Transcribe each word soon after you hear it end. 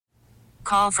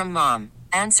Call from mom.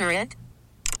 Answer it.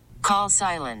 Call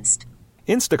silenced.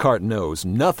 Instacart knows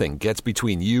nothing gets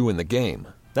between you and the game.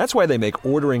 That's why they make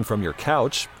ordering from your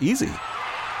couch easy.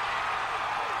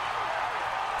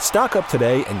 Stock up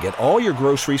today and get all your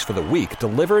groceries for the week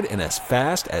delivered in as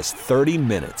fast as 30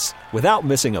 minutes without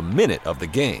missing a minute of the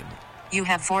game. You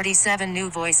have 47 new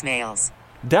voicemails.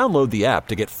 Download the app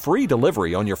to get free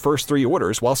delivery on your first 3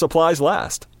 orders while supplies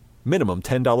last. Minimum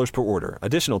 $10 per order.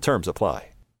 Additional terms apply.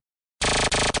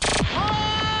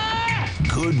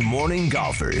 Good morning,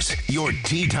 golfers. Your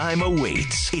tee time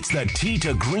awaits. It's the Tee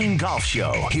to Green Golf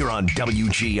Show here on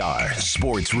WGR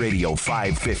Sports Radio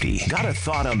 550. Got a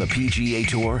thought on the PGA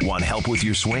Tour? Want help with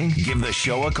your swing? Give the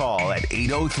show a call at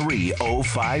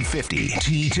 803-0550.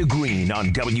 Tee to Green on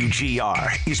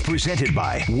WGR is presented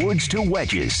by Woods to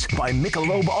Wedges, by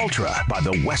Michelob Ultra, by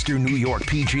the Western New York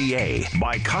PGA,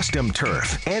 by Custom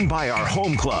Turf, and by our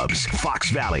home clubs,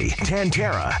 Fox Valley,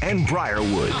 Tantera, and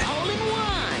Briarwood.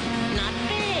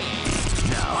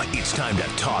 Now it's time to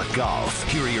talk golf.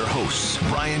 Here are your hosts,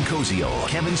 Brian Koziol,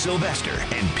 Kevin Sylvester,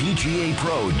 and PGA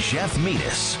Pro Jeff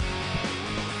Metis.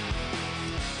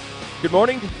 Good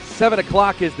morning. 7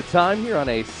 o'clock is the time here on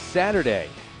a Saturday,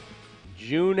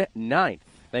 June 9th.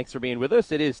 Thanks for being with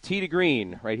us. It is Tee to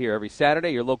Green right here every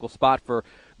Saturday, your local spot for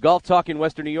golf talk in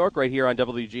Western New York right here on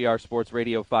WGR Sports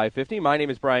Radio 550. My name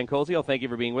is Brian Koziol. Thank you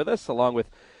for being with us, along with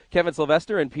Kevin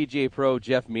Sylvester and PGA Pro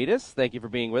Jeff Metis. Thank you for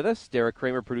being with us. Derek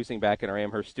Kramer producing back in our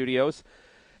Amherst studios.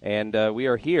 And we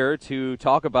are here to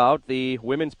talk about the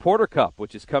Women's Porter Cup,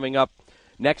 which is coming up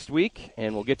next week,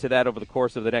 and we'll get to that over the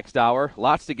course of the next hour.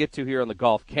 Lots to get to here on the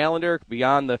golf calendar.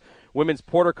 Beyond the Women's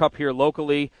Porter Cup here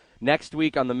locally, next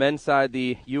week on the men's side,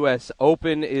 the U.S.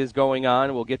 Open is going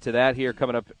on. We'll get to that here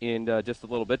coming up in just a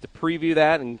little bit to preview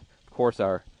that, and, of course,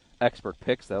 our expert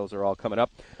picks. Those are all coming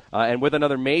up. And with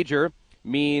another major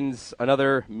means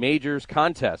another majors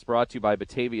contest brought to you by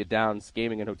Batavia Downs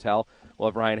Gaming and Hotel. We'll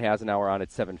have Ryan Hasenauer on at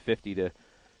 7:50 to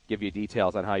give you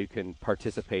details on how you can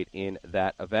participate in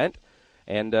that event.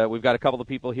 And we've got a couple of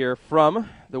people here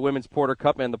from the Women's Porter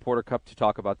Cup and the Porter Cup to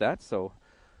talk about that. So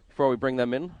before we bring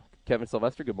them in, Kevin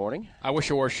Sylvester, good morning. I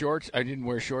wish I wore shorts. I didn't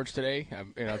wear shorts today.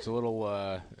 It's a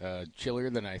little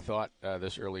chillier than I thought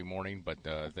this early morning, but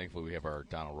thankfully we have our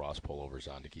Donald Ross pullovers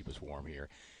on to keep us warm here.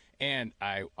 And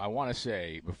I want to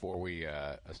say, before we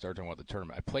start talking about the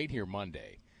tournament, I played here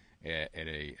Monday at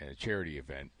a charity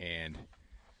event, and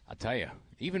I'll tell you,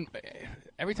 even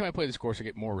every time I play this course, I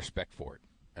get more respect for it.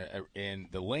 And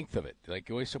the length of it, like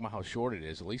you always talk about how short it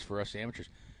is, at least for us amateurs.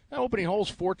 That opening hole's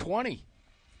 420.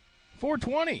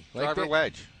 420. Driver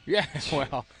wedge. Yeah,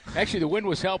 well, actually the wind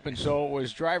was helping, so it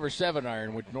was driver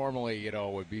 7-iron, which normally,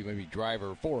 would be maybe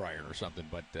driver 4-iron or something,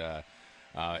 but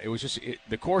it was just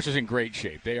the course is in great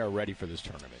shape. They are ready for this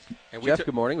tournament. And Jeff,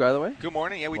 good morning, by the way. Good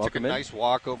morning. Yeah, we took a nice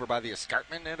walk over by the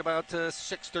escarpment at about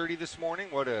 6:30 this morning.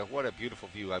 What a beautiful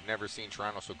view. I've never seen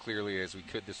Toronto so clearly as we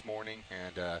could this morning,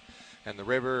 and the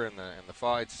river and the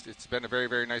fall. It's been a very,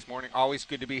 very nice morning. Always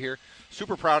good to be here.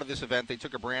 Super proud of this event. They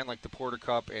took a brand like the Porter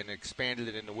Cup and expanded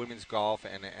it into women's golf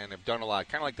and have done a lot,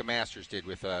 kind of like the Masters did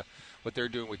with what they're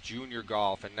doing with junior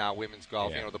golf and now women's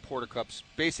golf. Yeah. The Porter Cup's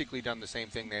basically done the same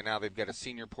thing. They've got a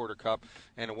senior Porter Cup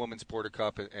and a women's Porter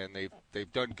Cup, and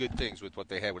they've done good things with what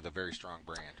they had with a very strong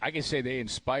brand. I can say they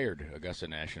inspired Augusta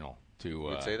National to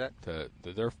You'd say that?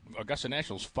 Their Augusta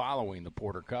National's following the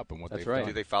Porter Cup and what That's they've right. done.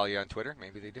 Did they follow you on Twitter?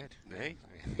 Maybe they did.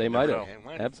 They might have.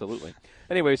 Absolutely.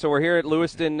 Anyway, so we're here at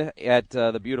Lewiston at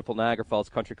the beautiful Niagara Falls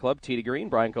Country Club. Tee to Green,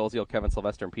 Brian Koziol, Kevin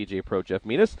Sylvester, and PGA Pro Jeff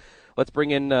Metis. Let's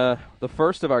bring in the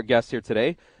first of our guests here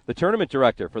today, the tournament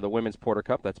director for the Women's Porter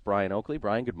Cup. That's Brian Oakley.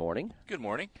 Brian, good morning. Good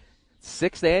morning.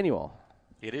 6th annual.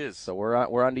 It is. So we're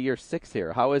on to year 6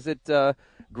 here. How has it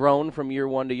grown from year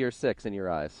 1 to year 6 in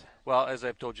your eyes? Well, as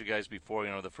I've told you guys before,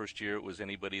 the first year it was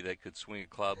anybody that could swing a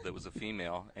club that was a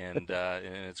female, and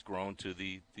it's grown to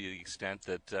the extent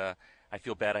that I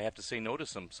feel bad I have to say no to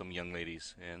some young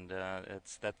ladies, and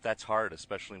that's hard,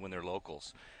 especially when they're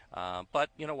locals. But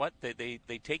you know what? They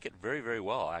take it very, very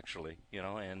well, actually.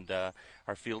 And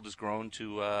our field has grown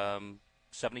to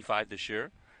 75 this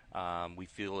year. We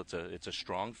feel it's a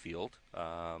strong field,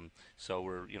 so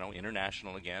we're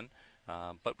international again.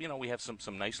 But we have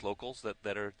some nice locals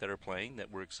that are playing that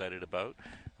we're excited about.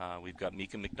 We've got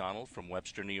Mika McDonald from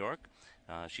Webster, New York.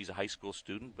 She's a high school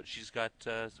student, but she's got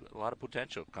a lot of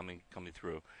potential coming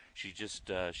through. She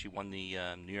won the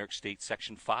New York State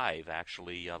Section 5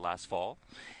 actually last fall,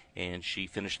 and she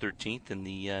finished 13th in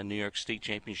the New York State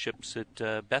Championships at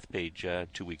Bethpage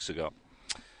 2 weeks ago.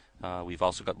 We've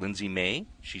also got Lindsay May.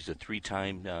 She's a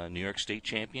 3-time New York State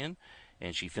champion,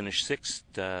 and she finished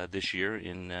 6th this year.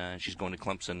 She's going to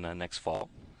Clemson next fall.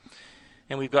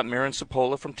 And we've got Marin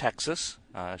Sapola from Texas.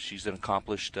 She's an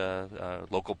accomplished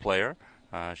local player.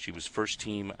 She was first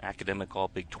team academic all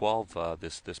Big 12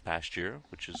 this past year,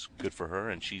 which is good for her,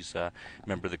 and she's a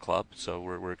member of the club, so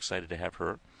we're excited to have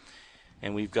her.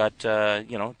 And we've got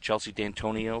Chelsea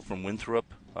D'Antonio from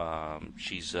Winthrop.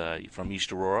 She's from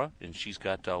East Aurora, and she's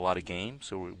got a lot of games.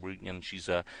 So she's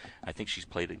I think she's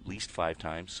played at least 5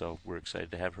 times. So we're excited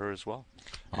to have her as well.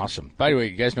 Awesome. By the way,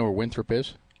 you guys know where Winthrop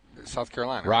is? South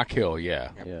Carolina. Rock Hill,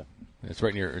 yeah. Yep. Yeah. It's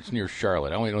right near. It's near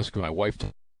Charlotte. I only know this because my wife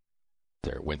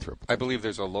there at Winthrop. I believe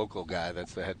there's a local guy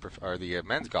that's the head or the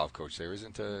men's golf coach there. Is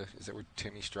that where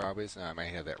Timmy Straub is? No, I might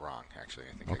have that wrong. Actually,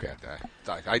 I think okay. I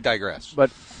got that. I digress. But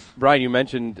Brian, you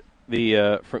mentioned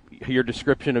from your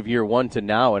description of year 1 to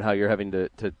now and how you're having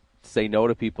to say no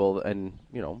to people, and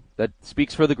that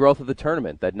speaks for the growth of the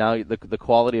tournament. That now the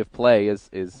quality of play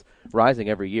is rising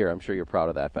every year. I'm sure you're proud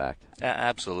of that fact.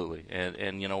 Absolutely,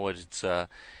 and you know what?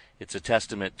 It's a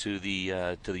testament to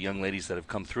the young ladies that have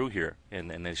come through here,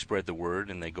 and they spread the word,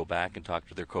 and they go back and talk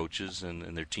to their coaches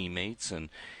and their teammates, and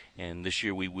this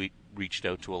year we reached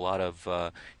out to a lot of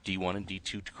D1 and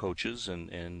D2 coaches,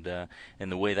 and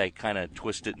the way they kind of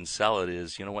twist it and sell it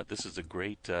is, you know what, this is a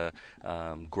great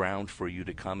ground for you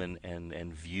to come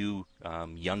and view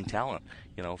young talent,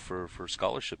 for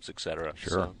scholarships, etc.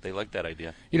 Sure. So they like that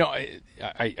idea.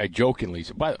 I jokingly,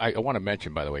 but I want to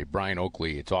mention, by the way, Brian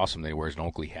Oakley. It's awesome that he wears an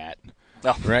Oakley hat.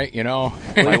 Oh. Right,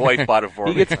 My wife bought it for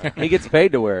me. He gets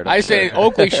paid to wear it. I say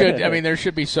Oakley should. I mean, there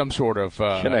should be some sort of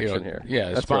connection here.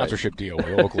 Yeah, that's sponsorship deal with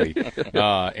Oakley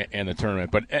and the tournament.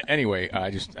 But anyway,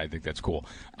 I think that's cool.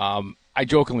 I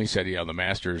jokingly said, the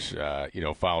Masters,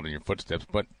 followed in your footsteps,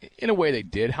 but in a way they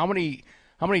did. How many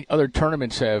other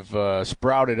tournaments have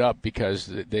sprouted up because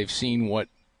they've seen what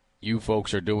you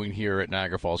folks are doing here at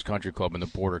Niagara Falls Country Club in the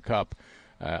Porter Cup?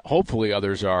 Hopefully,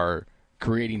 others are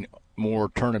creating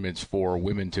more tournaments for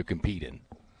women to compete in.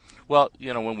 Well,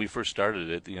 when we first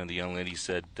started it, the young lady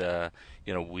said,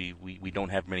 we don't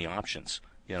have many options,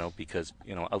 because,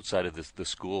 outside of the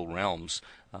school realms,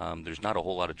 there's not a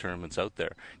whole lot of tournaments out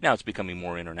there. Now it's becoming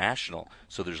more international,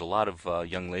 so there's a lot of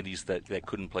young ladies that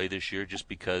couldn't play this year just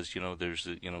because, there's,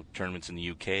 tournaments in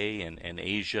the UK and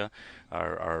Asia.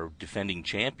 Our defending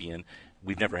champion,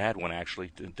 we've never had one actually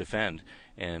to defend.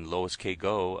 And Lois K.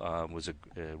 Go was a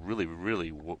really,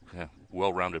 really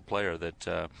well-rounded player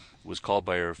that was called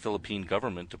by our Philippine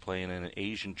government to play in an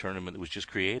Asian tournament that was just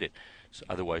created. So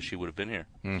otherwise, she would have been here.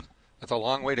 That's a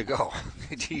long way to go.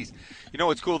 Jeez.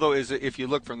 What's cool, though, is if you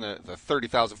look from the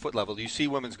 30,000-foot level, you see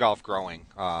women's golf growing.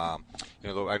 I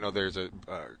know there's a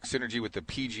synergy with the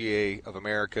PGA of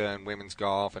America and women's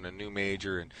golf and a new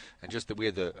major. And just that we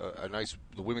had the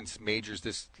women's majors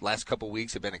this last couple of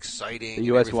weeks have been exciting. The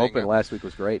U.S. Open last week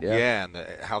was great, yeah. Yeah,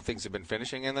 and how things have been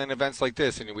finishing. And then events like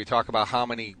this. And we talk about how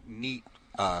many neat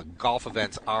golf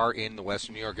events are in the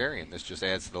Western New York area, and this just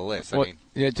adds to the list. Well,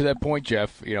 to that point,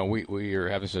 Jeff, we were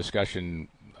having this discussion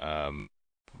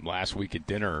last week at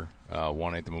dinner,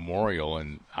 one at the Memorial,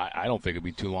 and I don't think it'll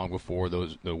be too long before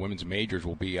the women's majors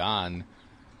will be on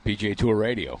PGA Tour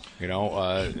radio,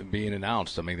 being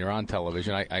announced. I mean, they're on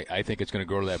television. I think it's going to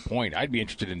go to that point. I'd be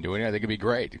interested in doing it. I think it'd be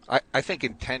great. I think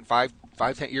in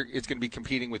 5-10 years, it's going to be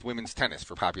competing with women's tennis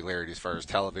for popularity as far as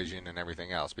television and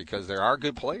everything else, because there are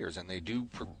good players and they do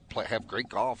have great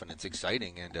golf and it's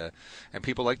exciting and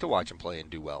people like to watch them play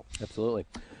and do well. Absolutely.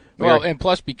 Well, and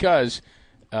plus because,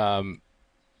 and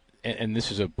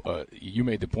this is you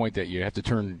made the point that you have to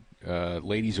turn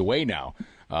ladies away now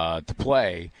to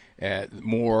play.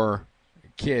 More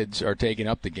kids are taking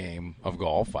up the game of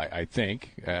golf, I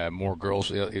think. More girls,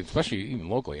 especially even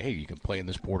locally, hey, you can play in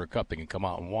this Porter Cup. They can come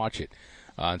out and watch it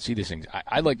and see these things.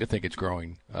 I'd like to think it's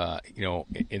growing,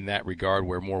 in that regard,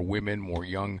 where more women, more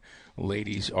young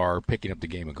ladies are picking up the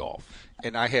game of golf.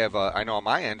 And I have, I know on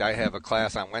my end, I have a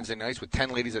class on Wednesday nights with 10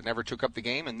 ladies that never took up the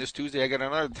game. And this Tuesday, I got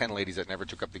another 10 ladies that never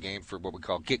took up the game for what we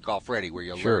call Get Golf Ready, where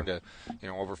you'll learn to,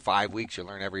 over 5 weeks, you'll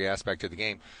learn every aspect of the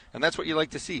game. And that's what you like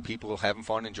to see, people having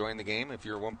fun, enjoying the game, if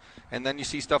you're a woman. And then you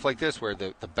see stuff like this, where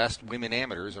the best women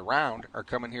amateurs around are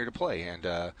coming here to play. And,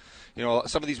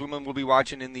 some of these women will be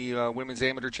watching in the Women's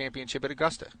Amateur Championship at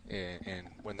Augusta, and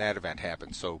when that event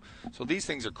happens. So these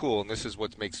things are cool, and this is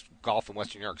what makes golf in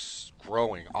Western New York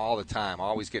growing all the time,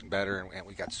 always getting better, and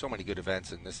we got so many good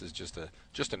events, and this is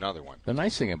just another one. The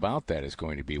nice thing about that is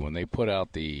going to be when they put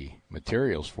out the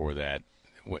materials for that,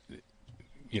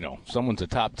 someone's a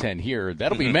top 10 here,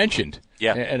 that'll be mentioned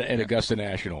at Augusta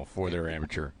National for their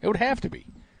amateur. It would have to be.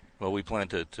 Well, we plan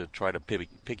to try to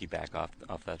piggyback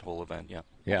off that whole event, yeah.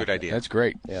 Good idea. That's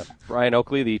great. Yeah. Brian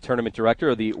Oakley, the tournament director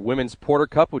of the Women's Porter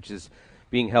Cup, which is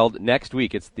being held next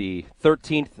week. It's the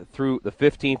 13th through the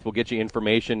 15th. We'll get you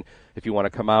information if you want to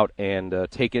come out and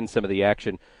take in some of the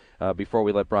action before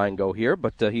we let Brian go here.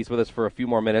 But he's with us for a few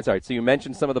more minutes. All right, so you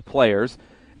mentioned some of the players,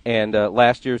 and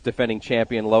last year's defending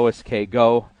champion, Lois K.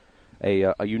 Go,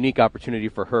 a unique opportunity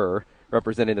for her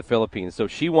representing the Philippines. So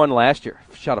she won last year,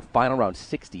 shot a final round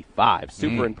 65.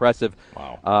 Super impressive.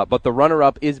 Wow. But the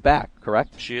runner-up is back,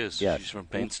 correct? She is. Yes. She's from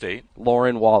Penn State.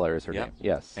 Lauren Waller is her Yeah. name.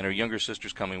 Yes. And her younger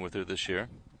sister's coming with her this year.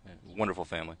 Wonderful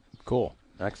family. Cool.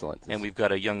 Excellent. And we've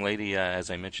got a young lady, as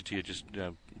I mentioned to you just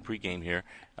pregame here,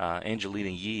 Angelina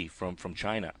Yi from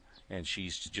China. And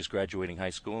she's just graduating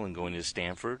high school and going to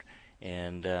Stanford.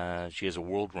 And she has a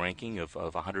world ranking of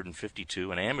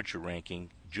 152, an amateur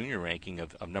ranking, junior ranking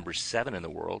of number 7 in the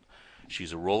world.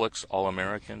 She's a Rolex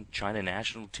All-American, China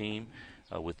national team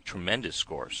with tremendous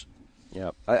scores.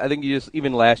 Yeah, I think you just,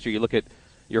 even last year, you look at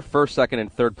your first, second,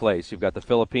 and third place. You've got the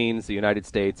Philippines, the United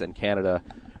States, and Canada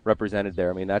represented there.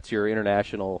 I mean, that's your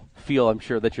international feel, I'm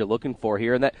sure, that you're looking for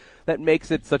here. And that makes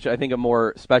it such, I think, a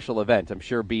more special event. I'm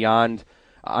sure beyond...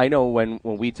 I know when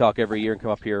we talk every year and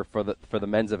come up here for the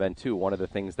men's event too, one of the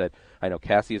things that I know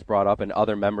Cassie has brought up and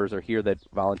other members are here that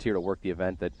volunteer to work the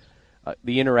event, that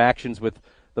the interactions with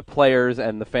the players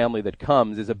and the family that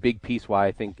comes is a big piece why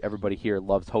I think everybody here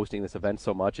loves hosting this event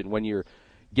so much. And when you're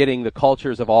getting the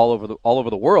cultures of all over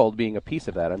the world being a piece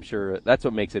of that, I'm sure that's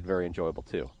what makes it very enjoyable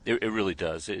too. It really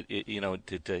does.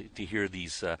 To hear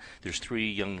these, there's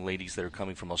 3 young ladies that are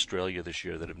coming from Australia this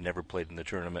year that have never played in the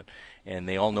tournament, and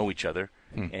they all know each other,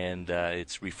 and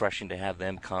it's refreshing to have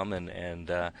them come,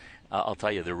 and I'll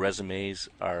tell you, their resumes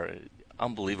are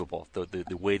unbelievable.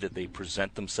 The way that they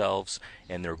present themselves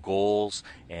and their goals,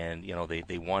 and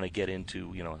they want to get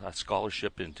into a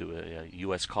scholarship into a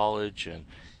U.S. college, and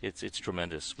it's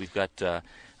tremendous. We've got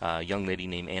a young lady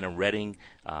named Anna Redding.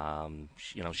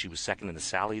 She was second in the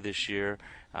Sally this year.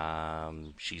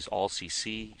 She's all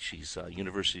CC. She's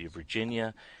University of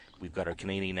Virginia. We've got our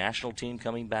Canadian national team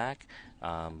coming back,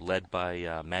 led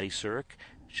by Maddie Surik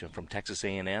from Texas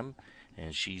A&M,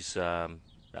 and she's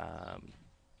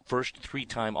first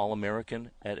 3-time All-American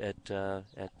at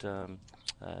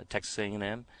Texas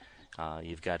A&M.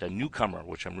 You've got a newcomer,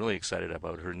 which I'm really excited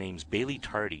about. Her name's Bailey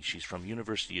Tardy. She's from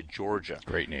University of Georgia.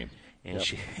 Great name. And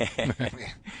she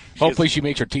hopefully she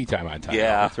makes her tea time on time.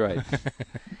 Yeah, that's right.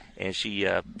 And she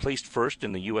placed first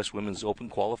in the U.S. Women's Open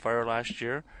qualifier last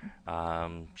year.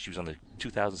 She was on the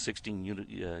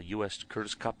 2016 U.S.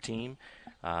 Curtis Cup team.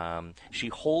 She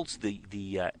holds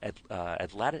the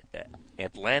Atlanta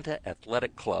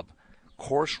Athletic Club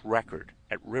course record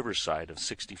at Riverside of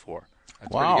 64.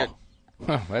 That's Wow. pretty good.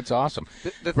 That's awesome.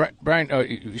 Brian,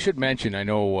 you should mention, I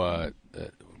know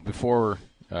before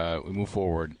we move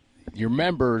forward, your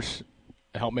members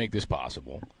help make this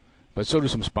possible, but so do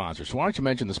some sponsors. So why don't you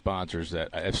mention the sponsors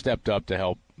that have stepped up to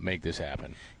help make this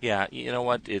happen? Yeah, you know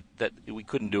what? We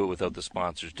couldn't do it without the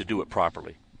sponsors to do it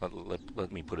properly.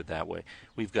 Let me put it that way.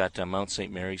 We've got Mount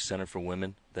St. Mary's Center for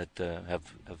Women that have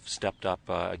stepped up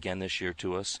again this year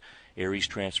to us. Aries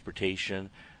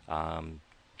Transportation.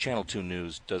 Channel 2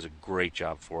 News does a great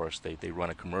job for us. They run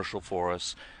a commercial for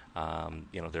us.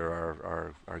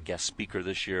 They're our guest speaker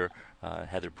this year,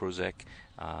 Heather Prozek.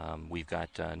 We've got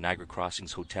Niagara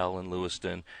Crossings Hotel in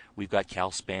Lewiston. We've got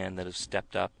CalSpan that have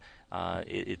stepped up.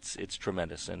 It's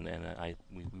tremendous, and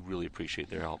we really appreciate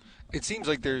their help. It seems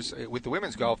like with the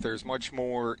women's golf, there's much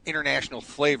more international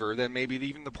flavor than maybe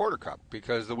even the Porter Cup,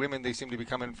 because the women, they seem to be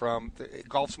coming from,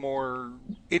 golf's more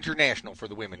international for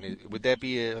the women. Would that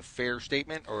be a fair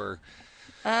statement, or?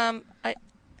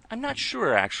 I'm not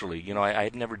sure, actually. I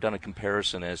had never done a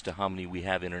comparison as to how many we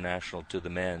have international to the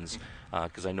men's,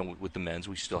 because I know with the men's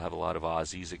we still have a lot of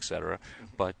Aussies, etc.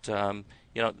 But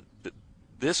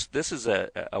this is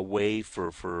a way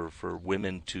for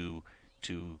women to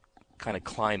kind of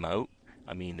climb out.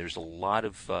 I mean, there's a lot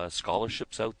of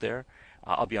scholarships out there.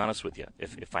 I'll be honest with you.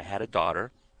 If I had a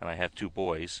daughter and I have 2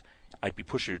 boys, I'd be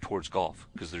pushing her towards golf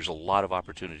because there's a lot of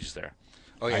opportunities there.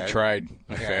 Oh, yeah. I tried.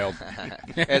 I failed.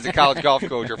 As a college golf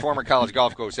coach or former college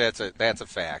golf coach, that's a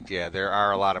fact. Yeah, there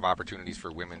are a lot of opportunities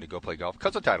for women to go play golf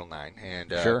because of Title IX and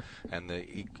Sure. and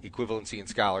the equivalency in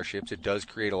scholarships. It does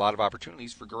create a lot of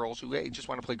opportunities for girls who just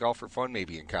want to play golf for fun,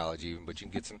 maybe in college even, but you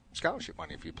can get some scholarship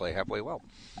money if you play halfway well.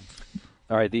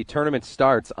 All right, the tournament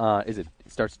starts. It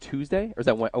starts Tuesday, or is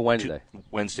that Wednesday?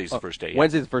 Wednesday's the first day. Yeah.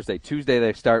 Wednesday's the first day. Tuesday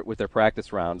they start with their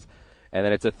practice rounds, and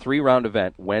then it's a 3-round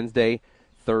event. Wednesday,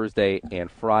 Thursday, and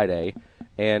Friday.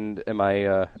 And am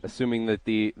I assuming that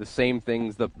the same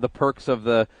things, the perks of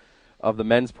the of the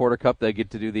men's Porter Cup. They get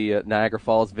to do the Niagara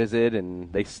Falls visit,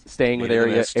 and they staying with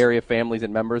Maybe the list. area families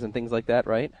and members and things like that,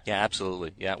 right? Yeah,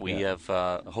 absolutely. Yeah, we have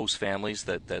host families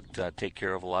that take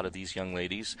care of a lot of these young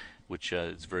ladies, which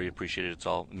is very appreciated. It's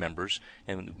all members,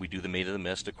 and we do the Maid of the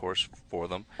Mist, of course, for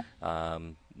them.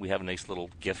 We have a nice little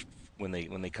gift when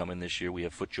they come in this year. We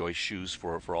have FootJoy shoes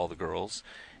for all the girls,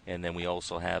 and then we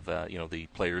also have the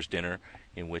players' dinner,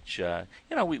 in which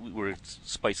we're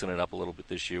spicing it up a little bit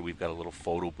this year. We've got a little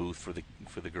photo booth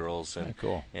for the girls, and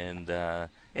cool. And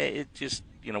it just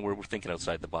we're thinking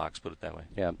outside the box, put it that way.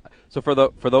 Yeah. So for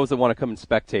those that want to come and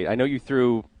spectate, I know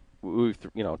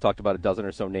we've talked about a dozen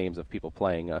or so names of people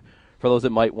playing. For those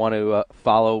that might want to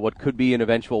follow what could be an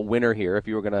eventual winner here, if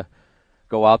you were going to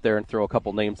go out there and throw a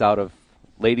couple names out of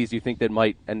ladies you think that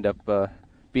might end up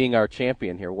being our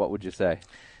champion here, what would you say?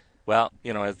 Well,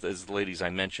 as the ladies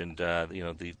I mentioned,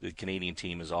 the Canadian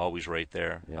team is always right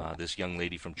there. Yeah. This young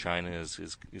lady from China is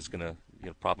going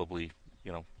to probably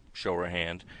show her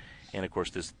hand, and of course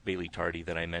this Bailey Tardy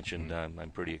that I mentioned, I'm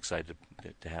pretty excited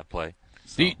to have play.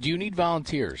 So. Do you need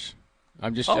volunteers?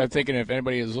 I'm thinking if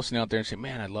anybody is listening out there and saying,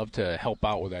 "Man, I'd love to help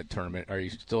out with that tournament." Are you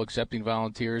still accepting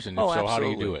volunteers? And if so, absolutely. how do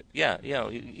you do it? Yeah,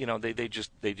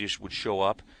 they just would show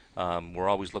up. We're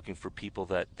always looking for people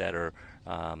that are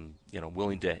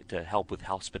willing to help with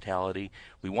hospitality.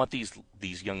 We want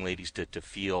these young ladies to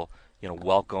feel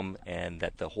welcome, and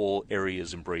that the whole area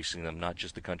is embracing them, not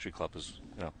just the country club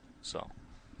so.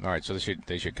 All right, so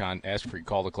they should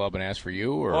call the club and ask for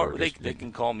you, or they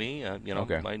can call me.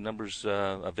 Okay. My number's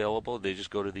available. They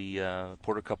just go to the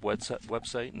Porter Cup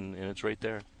website, and it's right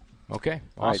there. Okay,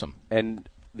 awesome. Right. And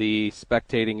the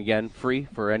spectating, again, free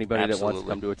for anybody Absolutely. that wants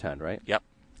to come to attend, right? Yep.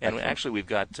 And Excellent. actually, we've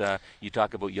got, you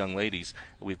talk about young ladies,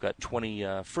 we've got 20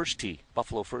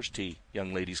 Buffalo First Tee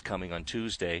young ladies coming on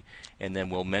Tuesday, and then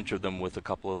we'll mentor them with a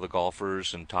couple of the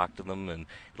golfers and talk to them and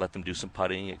let them do some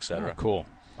putting, etc. Oh, cool.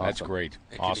 That's Awesome. great.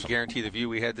 And Awesome. Can you guarantee the view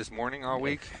we had this morning all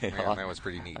week? Man, that was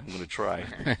pretty neat. I'm going to try.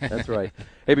 That's right.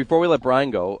 Hey, before we let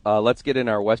Brian go, let's get in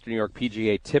our Western New York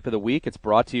PGA tip of the week. It's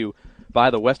brought to you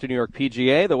by the Western New York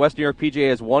PGA. The Western New York PGA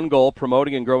has one goal: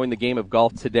 promoting and growing the game of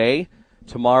golf today,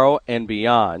 tomorrow, and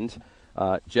beyond.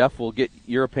 Jeff, we'll get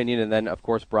your opinion, and then, of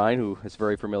course, Brian, who is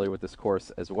very familiar with this course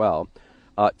as well.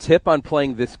 Tip on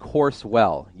playing this course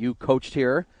well. You coached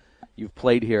here. You've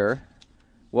played here.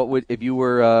 What would, if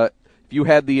you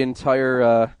had the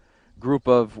entire group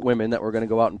of women that were going to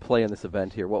go out and play in this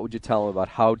event here, what would you tell them about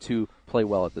how to play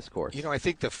well at this course? I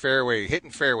think the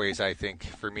hitting fairways, I think,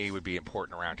 for me, would be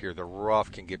important around here. The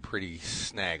rough can get pretty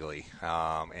snaggly,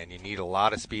 and you need a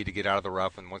lot of speed to get out of the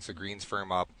rough, and once the greens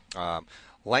firm up,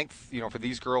 length, for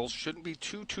these girls shouldn't be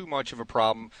too much of a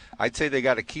problem. I'd say they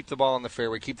got to keep the ball in the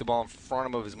fairway, keep the ball in front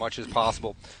of them as much as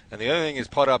possible. And the other thing is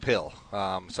putt uphill.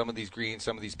 Some of these greens,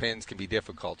 some of these pins can be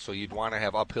difficult, so you'd want to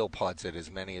have uphill putts at as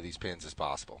many of these pins as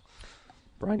possible.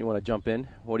 Brian, you want to jump in?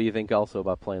 What do you think also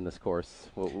about playing this course?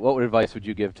 What advice would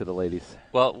you give to the ladies?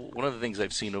 Well, one of the things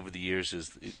I've seen over the years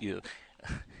is,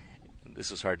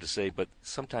 this is hard to say, but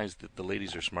sometimes the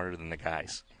ladies are smarter than the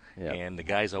guys. Yep. And the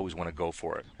guys always want to go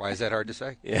for it. Why is that hard to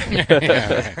say? Yeah.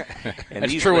 And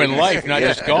That's these true in ladies- life, not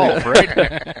just golf,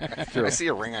 right? I see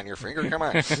a ring on your finger. Come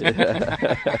on.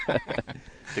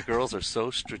 The girls are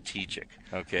so strategic,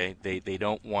 okay? They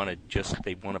don't want to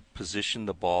they want to position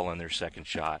the ball on their second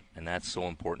shot, and that's so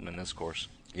important in this course.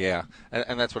 Yeah,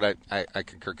 and that's what I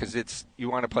concur, because you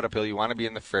want to put uphill, you want to be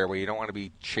in the fairway, you don't want to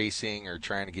be chasing or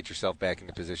trying to get yourself back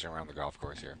into position around the golf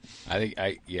course here. I think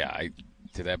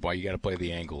to that point, you got to play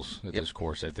the angles at this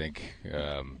course. I think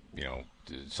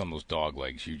some of those dog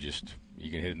legs, you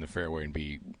can hit in the fairway and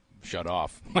be shut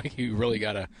off. Like, you really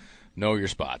got to know your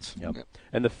spots. Yep.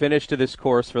 And the finish to this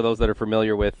course, for those that are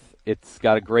familiar with, it's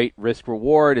got a great risk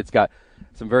reward. It's got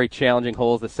some very challenging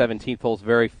holes. The 17th hole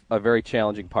is a very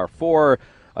challenging par 4,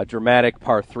 a dramatic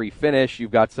par 3 finish.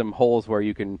 You've got some holes where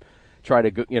you can try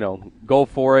to go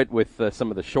for it with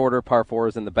some of the shorter par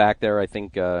 4s in the back there. I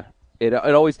think it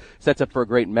always sets up for a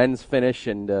great men's finish,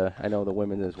 and I know the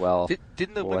women as well.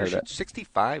 Didn't the winner shoot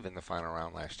 65 in the final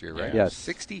round last year, right? Yes.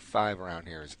 65 around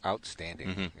here is outstanding.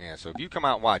 Mm-hmm. Yeah, so if you come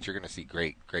out and watch, you're going to see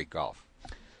great golf.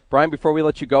 Brian, before we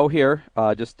let you go here,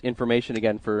 just information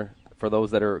again for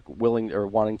those that are willing or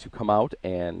wanting to come out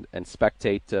and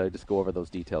spectate. Just go over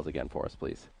those details again for us,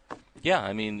 please. Yeah,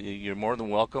 I mean, you're more than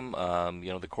welcome.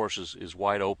 The course is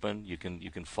wide open. You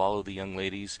can follow the young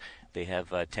ladies. They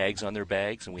have tags on their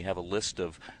bags, and we have a list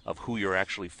of who you're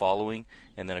actually following.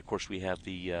 And then, of course, we have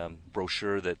the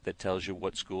brochure that tells you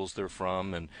what schools they're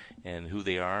from and who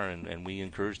they are. And we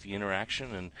encourage the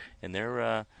interaction. And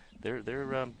they're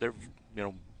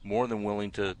more than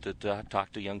willing to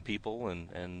talk to young people and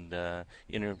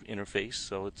interface.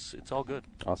 So it's all good.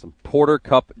 Awesome.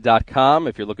 PorterCup.com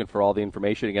if you're looking for all the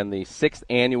information. Again, the 6th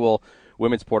annual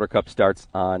Women's Porter Cup starts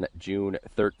on June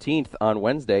 13th on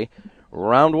Wednesday.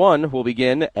 Round 1 will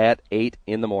begin at 8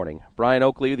 in the morning. Brian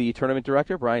Oakley, the tournament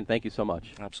director. Brian, thank you so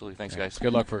much. Absolutely. Thanks, guys.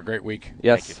 Good luck for a great week.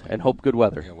 Yes, and hope good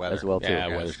weather, as well, too. Yeah,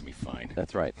 weather's going to be fine.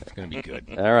 That's right. It's going to be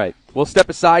good. All right. We'll step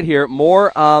aside here.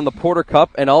 More on the Porter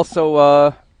Cup and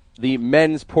also the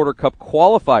men's Porter Cup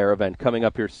qualifier event coming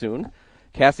up here soon.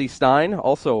 Cassie Stein,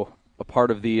 also a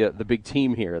part of the big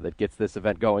team here that gets this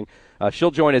event going.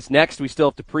 She'll join us next. We still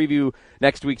have to preview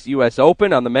next week's U.S.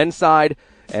 Open on the men's side,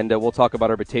 and we'll talk about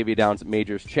our Batavia Downs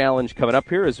Majors Challenge coming up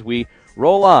here as we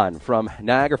roll on from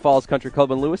Niagara Falls Country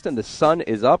Club in Lewiston. The sun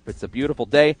is up. It's a beautiful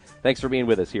day. Thanks for being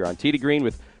with us here on Tee to Green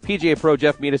with PGA Pro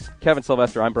Jeff Meadis, Kevin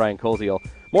Sylvester. I'm Brian Koziel.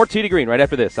 More Tee to Green right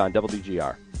after this on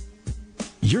WGR.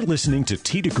 You're listening to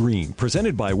Tee to Green,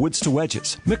 presented by Woods to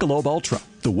Wedges, Michelob Ultra,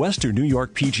 the Western New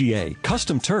York PGA,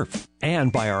 Custom Turf,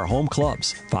 and by our home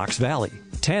clubs, Fox Valley,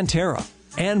 Tantera,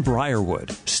 and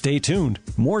Briarwood. Stay tuned.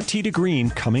 More Tee to Green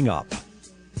coming up.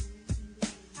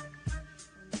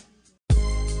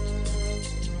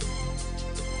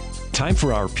 Time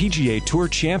for our PGA Tour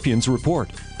Champions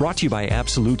Report, brought to you by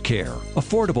Absolute Care,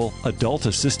 affordable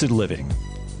adult-assisted living.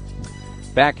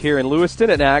 Back here in Lewiston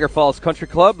at Niagara Falls Country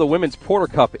Club, the Women's Porter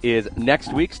Cup is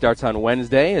next week, starts on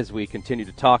Wednesday as we continue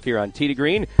to talk here on Tee to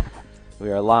Green. We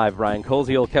are live. Brian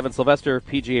Koziel, Kevin Sylvester,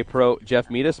 PGA Pro Jeff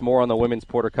Meadis. More on the Women's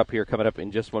Porter Cup here coming up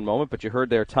in just one moment, but you heard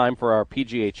their time for our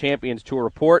PGA Champions Tour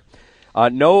report.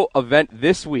 No event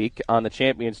this week on the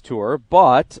Champions Tour,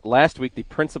 but last week the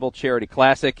Principal Charity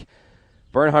Classic.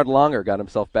 Bernhard Langer got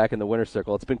himself back in the winner's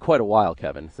circle. It's been quite a while,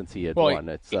 Kevin, since he had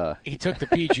won. He took the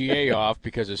PGA off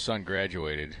because his son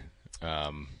graduated.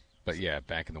 But, yeah,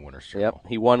 back in the winner's circle. Yep,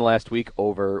 he won last week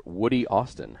over Woody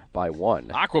Austin by 1.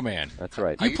 Aquaman. That's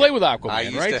right. You play with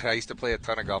Aquaman, right? I used to play a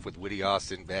ton of golf with Woody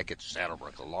Austin back at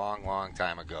Saddlebrook a long, long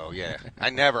time ago. Yeah,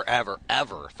 I never, ever,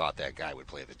 ever thought that guy would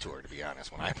play the tour, to be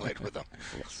honest, when I played with him.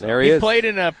 So, there he is. He played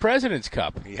in a President's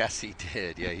Cup. Yes, he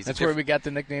did. Yeah, That's where we got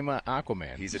the nickname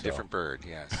Aquaman. He's a different bird,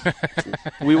 yes.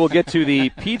 We will get to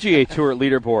the PGA Tour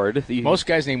leaderboard. Most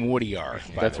guys named Woody are.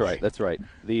 That's right. That's right.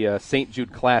 The St.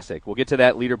 Jude Classic. We'll get to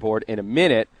that leaderboard in a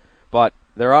minute. But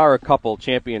there are a couple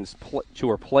Champions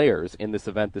Tour players in this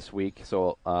event this week.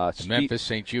 So Memphis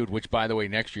St. Jude, which, by the way,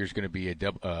 next year is going to be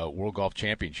a World Golf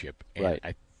Championship. And right.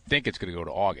 I think it's going to go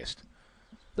to August.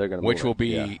 They're going to which will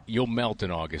be you'll melt in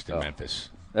August in Memphis.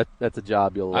 That's a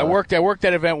job you'll. I worked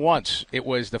that event once. It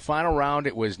was the final round.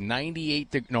 It was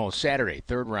 98. Saturday,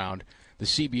 third round. The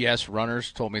CBS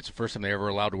runners told me it's the first time they ever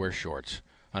allowed to wear shorts.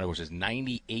 And it was just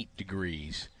 98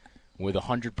 degrees with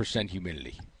 100%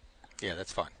 humidity. Yeah,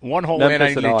 that's fun. One hole in, I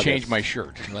needed to change my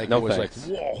shirt. It was thanks.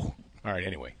 like, whoa. All right,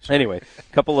 anyway. Anyway,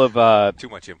 a couple of too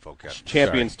much info, Kevin.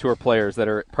 Champions Tour players that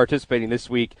are participating this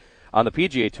week on the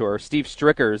PGA Tour. Steve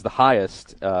Stricker is the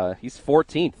highest. He's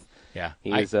 14th. Yeah.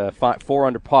 He's 4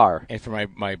 under par. And for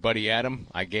my buddy Adam,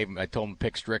 I told him to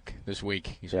pick Strick this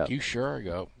week. He's like, you sure? I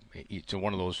go, it's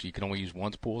one of those you can only use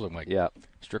once pools. I'm like,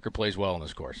 Stricker plays well in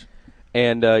this course.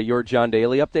 And your John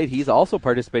Daly update, he's also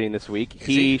participating this week.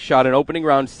 He shot an opening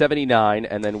round 79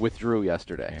 and then withdrew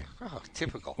yesterday. Oh,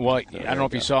 typical. Well, I don't know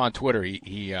if you saw on Twitter,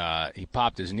 he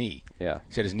popped his knee. Yeah.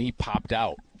 He said his knee popped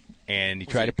out, and he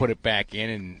tried to put it back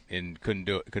in and couldn't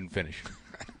do it, couldn't finish.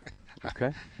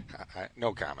 Okay.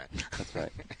 No comment. That's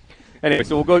right. Anyway,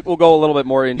 so we'll go a little bit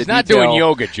more into detail. He's not doing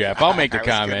yoga, Jeff. I'll make the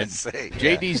comment.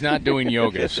 JD's not doing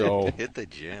yoga, so hit the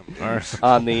gym.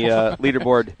 On the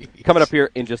leaderboard coming up here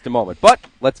in just a moment. But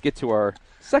let's get to our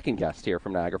second guest here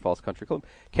from Niagara Falls Country Club,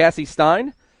 Cassie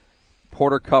Stein,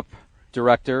 Porter Cup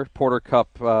director, Porter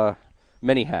Cup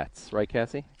many hats, right,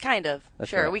 Cassie? Kind of. That's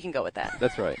sure, right. We can go with that.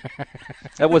 That's right.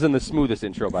 That wasn't the smoothest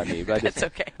intro by me, but That's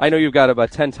okay. I know you've got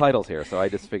about 10 titles here, so I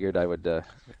just figured I would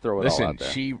throw it all out there.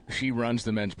 Listen, she runs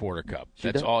the men's Porter Cup.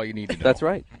 That's all you need to know. That's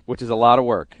right, which is a lot of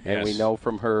work, yes. and we know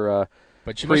from her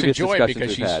but she must previous enjoy it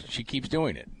because discussions she keeps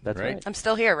doing it. That's right. I'm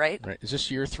still here, right? Is this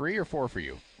year 3 or 4 for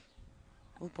you?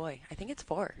 Oh, boy. I think it's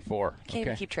 4. 4. I can't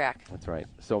even keep track. That's right.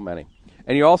 So many.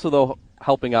 And you're also, though,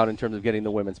 helping out in terms of getting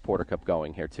the Women's Porter Cup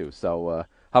going here, too. So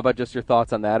how about just your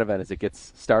thoughts on that event as it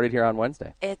gets started here on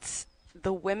Wednesday?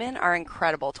 The women are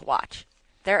incredible to watch.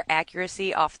 Their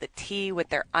accuracy off the tee with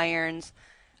their irons,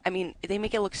 I mean, they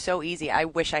make it look so easy. I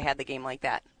wish I had the game like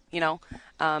that, you know?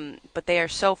 But they are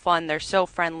so fun. They're so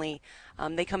friendly.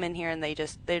 They come in here and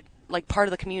they're like part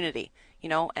of the community, you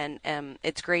know? And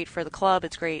it's great for the club.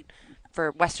 It's great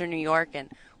for Western New York,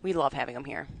 and we love having them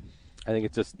here. I think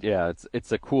it's just,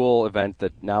 it's a cool event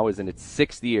that now is in its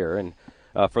 6th year, and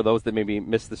For those that maybe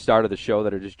missed the start of the show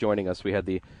that are just joining us, we had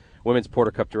the Women's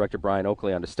Porter Cup director, Brian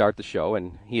Oakley, on to start the show,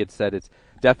 and he had said it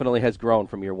definitely has grown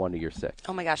from year 1 to year 6.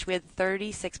 Oh, my gosh. We had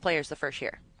 36 players the first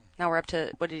year. Now we're up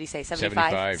to, what did he say,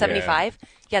 75? 75?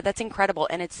 Yeah, that's incredible,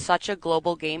 and it's such a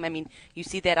global game. I mean, you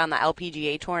see that on the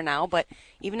LPGA Tour now, but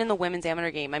even in the women's amateur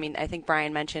game, I mean, I think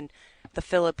Brian mentioned the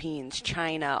Philippines,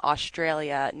 China,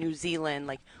 Australia, New Zealand.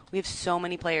 Like, we have so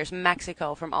many players,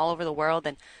 Mexico, from all over the world,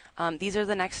 and these are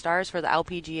the next stars for the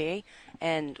LPGA,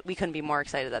 and we couldn't be more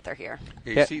excited that they're here.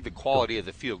 You see the quality of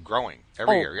the field growing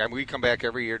every year. I mean, we come back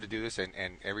every year to do this, and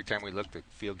every time we look, the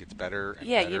field gets better and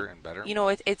better and better. You know,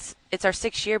 it's our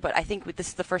 6th year, but I think this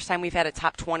is the first time we've had a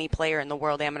top 20 player in the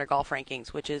World Amateur Golf Rankings,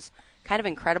 which is kind of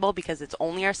incredible because it's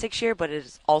only our 6th year, but it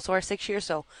is also our 6th year.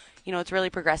 So, you know, it's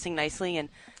really progressing nicely, and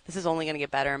this is only going to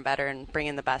get better and better and bring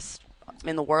in the best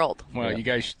in the world. Well, you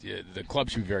guys, the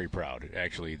club should be very proud,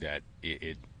 actually, that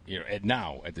it you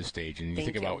know, at this stage, and you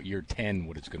think about year 10,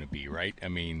 what it's going to be, right? I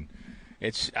mean,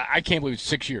 I can't believe it's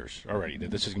 6 years already that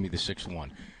this is going to be the 6th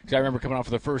one. Because I remember coming out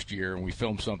for the first year, and we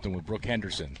filmed something with Brooke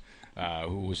Henderson,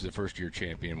 who was the first-year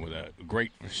champion with a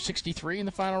great 63 in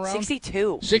the final round.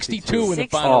 62 in the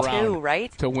final round,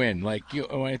 right? To win,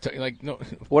 no.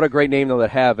 What a great name though to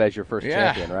have as your first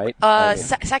champion, right?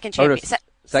 Second champion.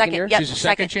 Second year? Yep, She's a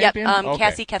second champion? Yep. Okay.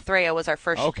 Cassie Cathrea was our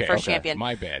first champion.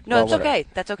 My bad. No, it's okay.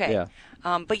 That's okay.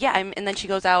 Yeah. But yeah, and then she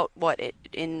goes out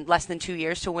in less than 2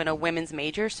 years to win a women's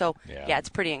major. So yeah, it's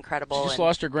pretty incredible. She just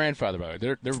lost her grandfather, by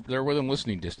the way. They're within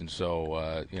listening distance.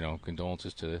 So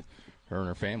condolences to her and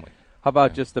her family. How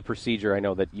about just the procedure? I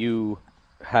know that you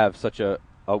have such a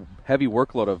heavy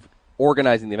workload of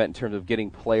organizing the event in terms of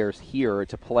getting players here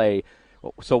to play.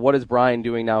 So what is Brian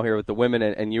doing now here with the women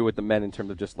and you with the men in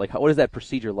terms of just like what is that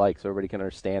procedure like so everybody can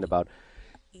understand about?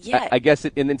 Yeah, I guess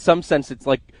in some sense it's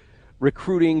like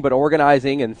recruiting, but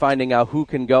organizing and finding out who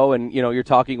can go, and you're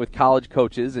talking with college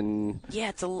coaches and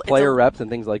player reps and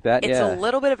things like that. It's a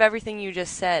little bit of everything you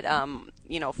just said.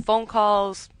 Phone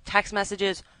calls, text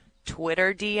messages,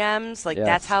 Twitter DMs,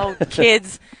 that's how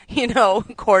kids,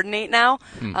 coordinate now.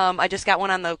 I just got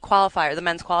one on the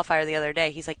men's qualifier the other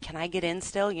day. He's like, can I get in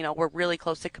still? We're really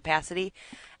close to capacity.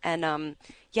 And,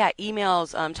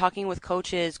 emails, talking with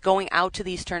coaches, going out to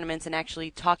these tournaments and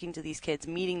actually talking to these kids,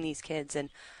 meeting these kids.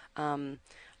 And,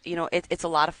 it's a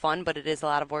lot of fun, but it is a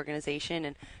lot of organization,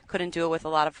 and couldn't do it with a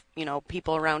lot of,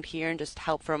 people around here and just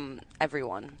help from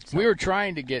everyone. So. We were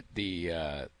trying to get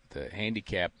the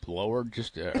handicap lowered,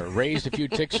 just raised a few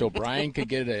ticks so Brian could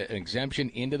get an exemption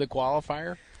into the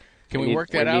qualifier. Can we work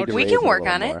that out? We can work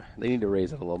on it. They need to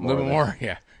raise it a little more. A little more,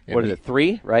 yeah. What is it,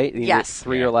 3, right? Yes.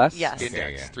 3 or less? Yes.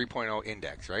 Index, 3.0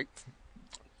 index, right?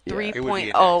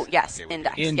 3.0, yes,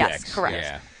 index. Yes, correct.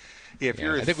 Yeah. I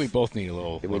think we both need a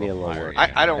little. We need a little higher.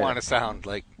 I don't want to sound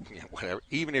like whatever.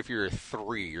 Even if you're a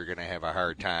 3, you're going to have a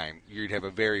hard time. You'd have a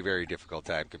very, very difficult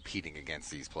time competing against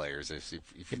these players.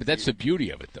 But that's the beauty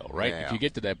of it, though, right? Yeah. If you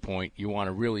get to that point, you want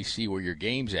to really see where your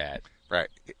game's at. Right.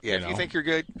 Yeah. If you think you're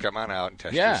good, come on out and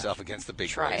test yourself against the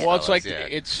big players. Well, it's like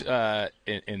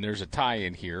and there's a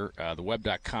tie-in here. The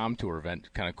Web.com tour event,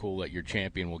 kind of cool that your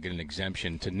champion will get an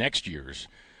exemption to next year's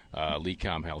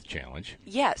LECOM Health Challenge.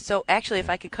 Yeah, so actually, if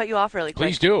I could cut you off really quick.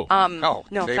 Please do. No,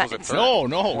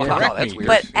 correct me.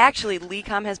 But actually,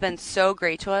 LECOM has been so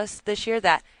great to us this year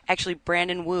that actually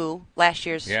Brandon Wu, last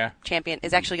year's champion,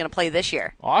 is actually going to play this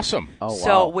year. Awesome. Oh, wow.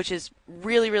 So, which is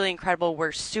really, really incredible.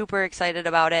 We're super excited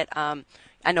about it.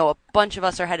 I know a bunch of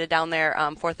us are headed down there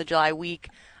 4th of July week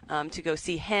to go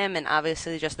see him, and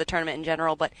obviously just the tournament in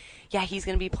general. But, yeah, he's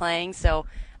going to be playing, so...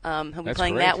 he'll be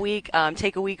playing that week,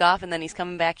 take a week off, and then he's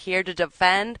coming back here to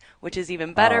defend, which is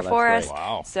even better for us.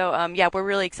 Wow. So, we're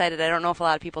really excited. I don't know if a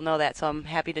lot of people know that, so I'm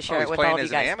happy to share it with all of you guys. He's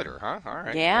playing as an amateur, huh? All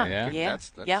right. Yeah.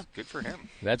 That's good for him.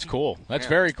 That's cool. That's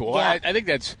very cool. Yeah. I think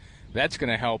that's going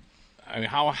to help. I mean,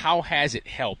 how has it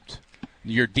helped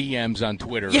your DMs on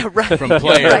Twitter from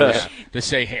players to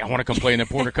say, hey, I want to come play in the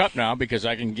Porter Cup now because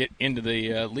I can get into the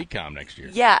LECOM next year?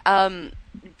 Yeah,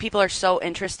 people are so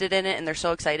interested in it and they're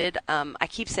so excited. I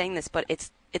keep saying this, but it's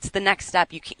the next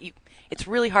step. It's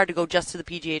really hard to go just to the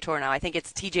PGA Tour now. I think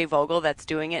it's TJ Vogel that's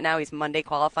doing it now. He's Monday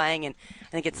qualifying, and I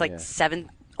think it's 7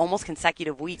 almost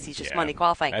consecutive weeks. He's just Monday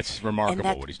qualifying. That's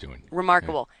remarkable what he's doing.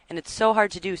 Remarkable. Yeah. And it's so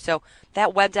hard to do. So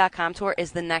that Web.com tour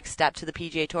is the next step to the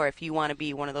PGA Tour if you want to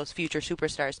be one of those future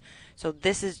superstars. So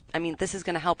this is going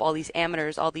to help all these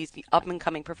amateurs, all these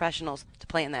up-and-coming professionals to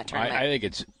play in that tournament. I think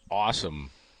it's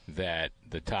awesome that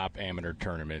the top amateur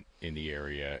tournament in the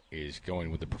area is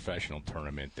going with the professional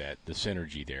tournament, that the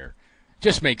synergy there.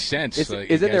 Just makes sense. Isn't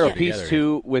you there guys a are piece together.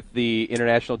 too with the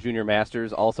International Junior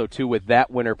Masters also too with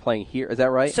that winner playing here? Is that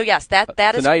right? So yes, that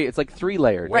so is now it's like 3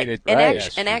 layered. right. Weighted- And, right. actu-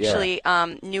 Yes. and actually,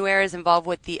 New Era is involved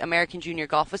with the American Junior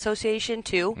Golf Association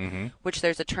too, Mm-hmm. which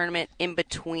there's a tournament in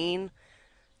between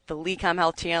the Lecom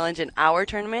Health Challenge and our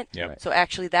tournament. Yep. Right. So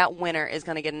actually, that winner is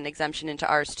going to get an exemption into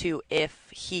ours too if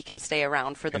he can stay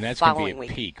around for the And that's going to following be week.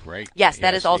 at Peak, right? Yes,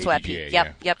 that is also at ADGA, Peak.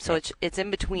 yeah. Yep. So Yeah. it's in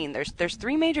between. There's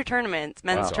 3 major tournaments: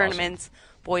 men's Wow. tournaments,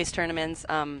 boys tournaments.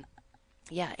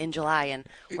 In July, and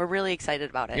we're really excited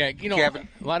about it. Yeah, Kevin.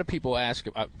 a lot of people ask.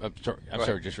 I'm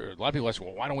sorry. Just a lot of people ask,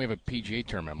 well, why don't we have a PGA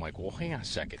tournament? I'm like, well, hang on a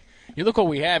second. You look what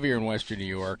we have here in Western New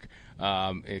York.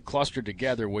 It clustered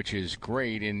together, which is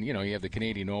great. And you have the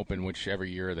Canadian Open, which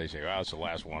every year they say, "Oh, it's the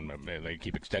last one." But they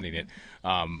keep extending it.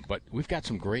 But we've got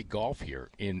some great golf here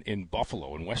in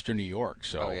Buffalo, in Western New York.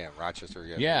 So Oh yeah, Rochester.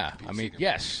 Yeah. yeah, You've I seen mean, him.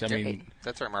 yes, I Yeah, mean,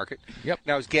 that's our market. Yep.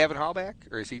 Now is Gavin Hall back,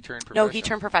 or is he turned professional? No, he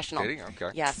turned professional. Did he?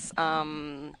 Okay. Yes.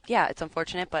 Yeah, it's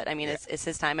unfortunate, but I mean, it's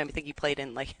his time. I think he played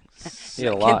in like He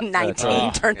had a lot.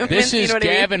 19 tournaments. this is you know what I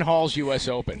mean? Gavin Hall's U.S.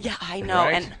 Open. Yeah, I know.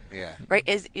 Right? And Yeah. right,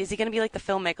 is he going to be like the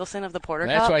Phil Mickelson of the Porter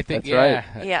That's Cup? what I think. That's yeah.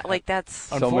 right. Yeah, like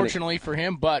that's. Unfortunately for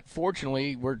him, but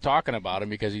fortunately, we're talking about him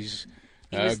because he's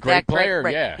He a was great that great, player.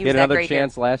 right. Yeah. He He had was that another great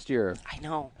chance last year. I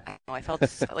know. I felt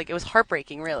like it was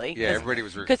heartbreaking, really. Yeah, 'cause- everybody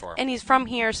was rooting for him. And he's from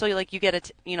here, so like you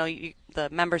get the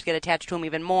members get attached to him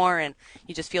even more, and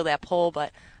you just feel that pull.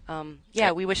 But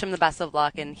we wish him the best of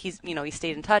luck, and he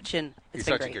stayed in touch, and He's it's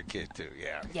been such great. a good kid too.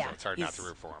 Yeah. Yeah, So it's hard not he's- to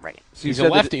root for him. Right. So He's you a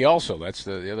said lefty also. That's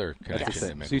the other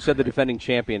connection. Yes. So you said the defending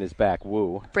champion is back.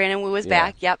 Woo. Brandon Wu is Yeah.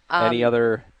 back. Yep. Any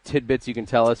other tidbits you can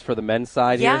tell us for the men's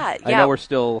side Yeah, here? I yeah. know we're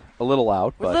still a little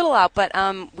out, We're but a little out, but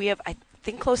we have I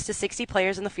think close to 60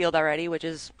 players in the field already, which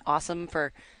is awesome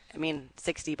for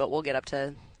 60, but we'll get up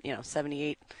to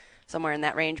 78 somewhere in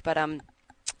that range. But I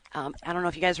don't know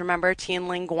if you guys remember Tien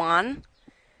Ling Guan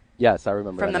yes, I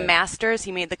remember from that the name. Masters.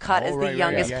 He made the cut as the right,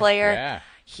 youngest yeah. player. Yeah.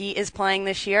 He is playing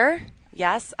this year.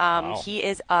 Yes, Wow. he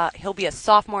is. He'll be a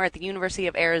sophomore at the University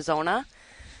of Arizona.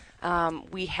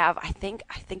 We have, I think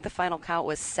the final count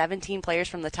was 17 players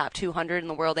from the top 200 in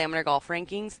the World Amateur Golf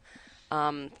Rankings.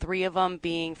 3 of them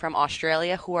being from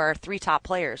Australia, who are 3 top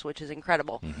players, which is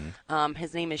incredible. Mm-hmm.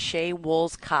 His name is Shea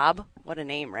Wools Cobb. What a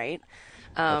name, right?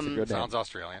 That's a good name. Sounds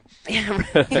Australian. Yeah,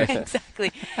 right,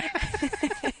 exactly.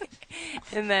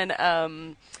 And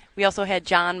then we also had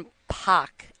John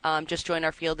Pock just join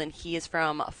our field, and he is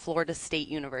from Florida State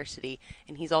University,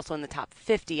 and he's also in the top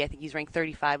 50. I think he's ranked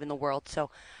 35 in the world. So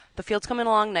the field's coming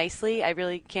along nicely. I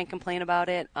really can't complain about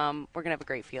it. We're going to have a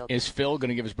great field. Is Phil going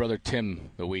to give his brother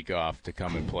Tim the week off to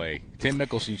come and play? Tim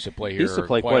Mickelson used to play here. He used to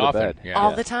play quite a often. bit. Yeah.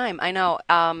 All the time. I know.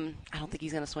 I don't think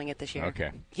he's going to swing it this year.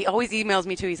 Okay. He always emails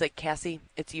me, too. He's like, Cassie,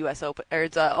 it's U.S. Open, or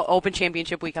it's Open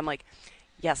Championship week. I'm like,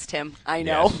 yes, Tim, I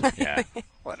know. Yes, yeah.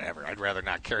 Whatever. I'd rather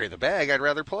not carry the bag. I'd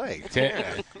rather play. Tim,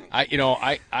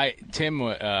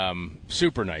 Tim,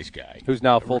 super nice guy. Who's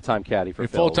now a full-time caddy for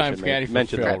Phil. Full-time We should caddy for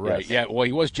mention Phil, that, right? yes. Yeah. Well,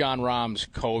 he was John Rahm's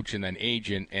coach and then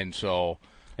agent, and so.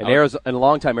 And a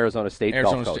long-time Arizona State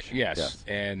Arizona golf coach. State, yes.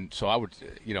 And so I would,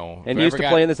 And he used to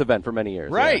play in this event for many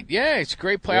years. Right, yeah, it's a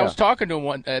great play. I Yeah. was talking to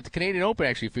him at the Canadian Open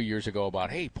actually a few years ago about,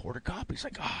 hey, Porter Cup. He's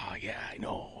like, yeah, I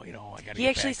know, I got to He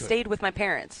actually stayed with my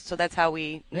parents, so that's how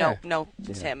we know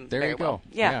Tim There very you go. well.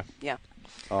 Yeah.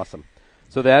 Awesome.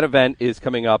 So that event is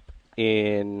coming up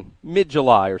in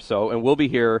mid-July or so, and we'll be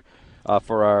here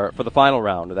for the final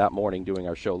round of that morning doing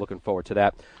our show. Looking forward to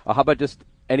that. How about just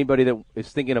anybody that is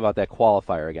thinking about that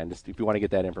qualifier again, just if you want to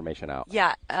get that information out.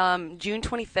 Yeah, June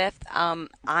 25th.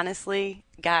 Honestly,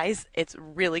 guys, it's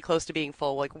really close to being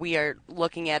full. Like, we are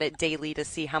looking at it daily to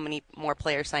see how many more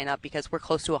players sign up because we're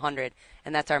close to 100,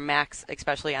 and that's our max,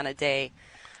 especially on a day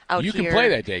out You here. can play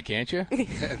that day, can't you?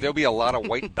 There'll be a lot of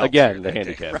white belts Again, here the that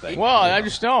handicap day. thing. Well, I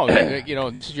just know,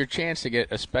 this is your chance to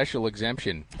get a special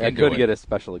exemption. I into could it. get a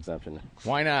special exemption.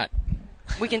 Why not?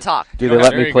 We can talk. Do they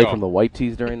let There me you play go. from the white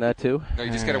tees during that too? No,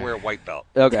 you just got to wear a white belt.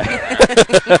 Okay.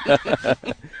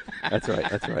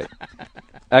 That's right.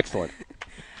 Excellent.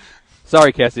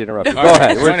 Sorry, Cassie, to interrupt you. Go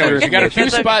ahead. So anyways, you got a few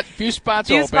That's okay. few spots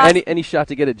Few open. spots. Any shot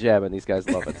to get a jab, and these guys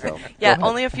love it. So Yeah, Go ahead.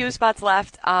 only a few spots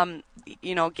left.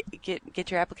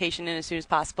 Get your application in as soon as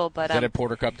possible. But Is that at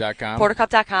portercup.com?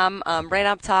 portercup.com. Right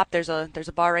up top, there's a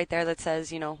bar right there that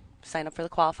says sign up for the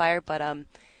qualifier. But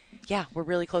yeah, we're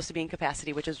really close to being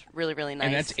capacity, which is really, really nice.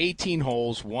 And that's 18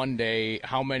 holes, one day.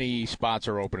 How many spots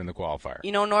are open in the qualifier?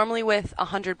 Normally with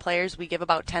 100 players, we give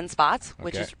about 10 spots,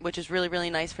 Okay. which is really, really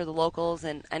nice for the locals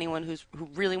and anyone who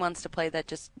really wants to play that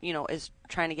just is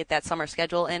trying to get that summer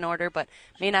schedule in order, but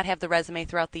may not have the resume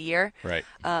throughout the year. Right.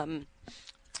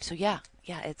 So yeah,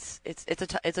 it's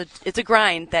a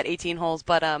grind, that 18 holes,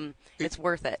 but it's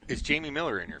worth it. Is Jamie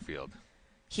Miller in your field?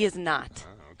 He is not.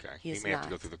 Oh, okay. He may have to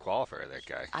go through the qualifier, that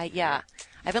guy. I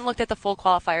haven't looked at the full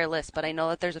qualifier list, but I know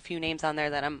that there's a few names on there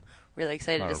that I'm really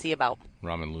excited to see about.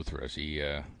 Roman Luther, is he?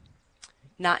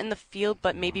 Not in the field,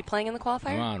 but maybe playing in the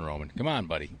qualifier. Come on, Roman. Come on,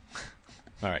 buddy.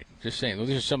 All right, just saying.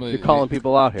 These are some of the. You're calling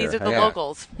people out here. These are the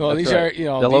locals. Well, That's these right.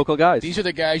 are the local guys. These are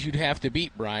the guys you'd have to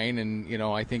beat, Brian, and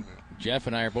I think Jeff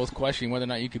and I are both questioning whether or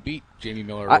not you could beat Jamie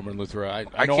Miller or Roman Luther.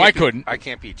 I know I couldn't. I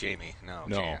can't beat Jamie. No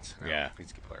chance. No, yeah.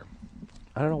 He's a good player.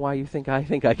 I don't know why you think I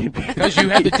can beat. Because you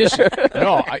have the distance.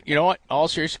 No, you know what? All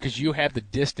serious, because you have the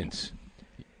distance.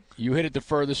 You hit it the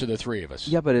furthest of the three of us.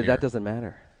 Yeah, but that doesn't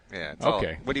matter. Yeah.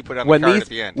 Okay. What do you put on the card at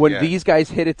the end? When these guys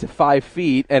hit it to 5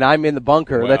 feet and I'm in the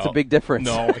bunker, that's a big difference.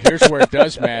 No, here's where it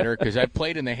does matter, because I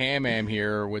played in the Ham-Am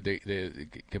here with the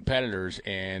competitors,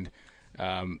 and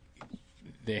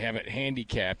they have it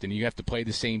handicapped, and you have to play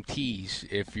the same tees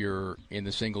if you're in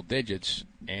the single digits,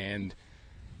 and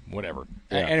whatever.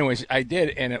 Yeah. Anyways, I did,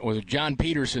 and it was John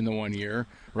Peterson the one year,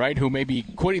 right, who may be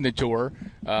quitting the tour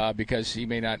because he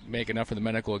may not make enough for the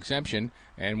medical exemption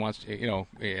and wants, he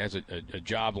has a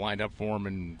job lined up for him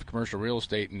in commercial real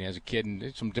estate, and he has a kid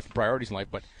and some different priorities in life.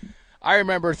 But I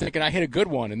remember thinking I hit a good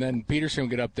one, and then Peterson would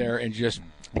get up there and just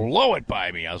blow it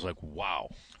by me. I was like,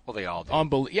 wow. Well, they all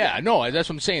do. Yeah, no, that's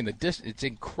what I'm saying. It's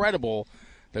incredible,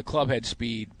 the clubhead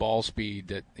speed, ball speed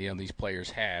that these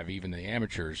players have, even the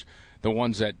amateurs, the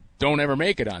ones that don't ever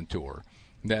make it on tour,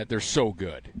 that they're so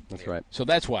good. That's right. So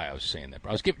that's why I was saying that.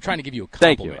 I was trying to give you a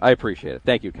Thank compliment. you. I appreciate it.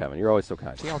 Thank you, Kevin. You're always so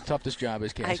kind. See how tough this job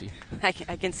is, Cassie? I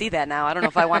can see that now. I don't know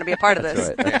if I want to be a part of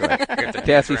this. That's right.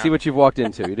 Cassie, see what you've walked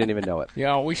into. You didn't even know it.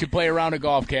 We should play a round of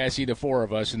golf, Cassie, the four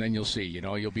of us, and then you'll see.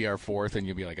 You'll be our fourth, and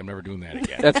you'll be like, I'm never doing that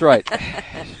again. That's right.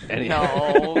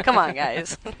 No, come on,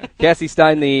 guys. Cassie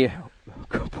Stein, the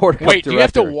Port Cup Wait, director. do you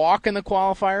have to walk in the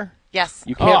qualifier? Yes.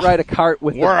 You can't ride a cart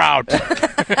with. We're out.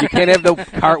 You can't have no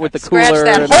cart with the Scratch cooler.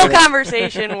 that whole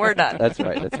conversation. We're done. That's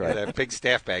right. That's right. That big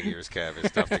staff bag of yours, Kev,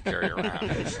 is tough to carry around.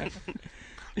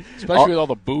 Especially with all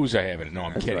the booze I have in it. No,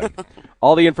 I'm kidding. Right.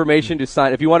 All the information to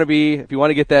sign. If you want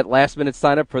to get that last minute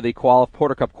sign up for the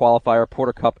Porter Cup qualifier,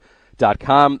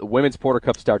 portercup.com. The women's Porter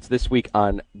Cup starts this week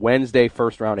on Wednesday,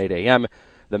 first round 8 a.m.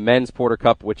 The men's Porter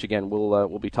Cup, which again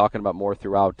we'll be talking about more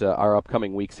throughout our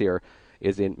upcoming weeks here,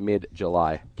 is in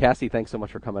mid-July. Cassie, thanks so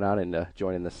much for coming on and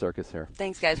joining this circus here.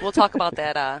 Thanks, guys. We'll talk about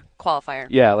that qualifier.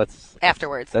 Yeah, let's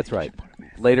afterwards. That's right.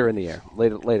 Later in the year.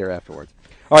 Later afterwards.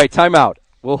 All right, timeout.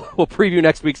 We'll preview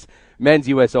next week's Men's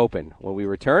U.S. Open when we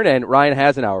return, and Ryan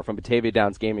Hasenauer from Batavia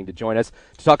Downs Gaming to join us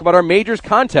to talk about our majors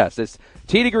contest as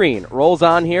Tee to Green rolls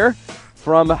on here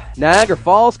from Niagara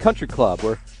Falls Country Club.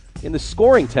 We're in the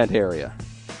scoring tent area.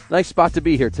 Nice spot to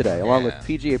be here today, along with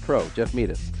PGA Pro Jeff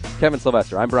Meadis, Kevin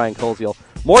Sylvester. I'm Brian Koziel.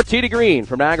 More Tee to Green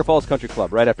from Niagara Falls Country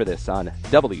Club right after this on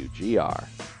WGR.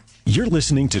 You're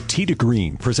listening to Tee to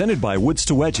Green, presented by Woods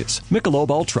to Wedges, Michelob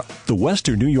Ultra, the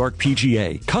Western New York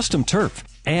PGA, Custom Turf,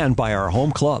 and by our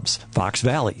home clubs, Fox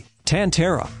Valley,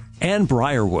 Tantera, and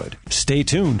Briarwood. Stay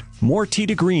tuned. More Tee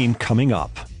to Green coming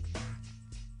up.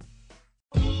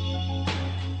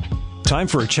 Time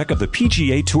for a check of the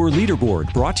PGA Tour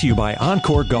leaderboard, brought to you by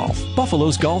Encore Golf,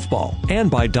 Buffalo's Golf Ball,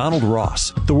 and by Donald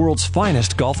Ross, the world's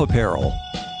finest golf apparel.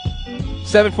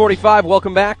 7:45,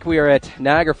 welcome back. We are at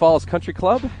Niagara Falls Country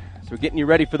Club. So we're getting you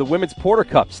ready for the Women's Porter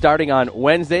Cup starting on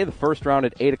Wednesday, the first round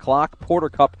at 8 o'clock,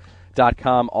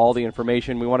 portercup.com, all the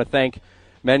information. We want to thank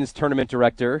men's tournament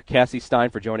director Cassie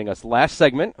Stein for joining us last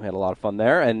segment. We had a lot of fun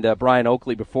there. And Brian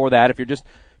Oakley before that. If you're just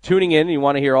tuning in and you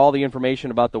want to hear all the information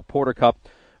about the Porter Cup,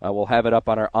 we'll have it up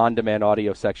on our on-demand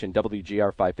audio section,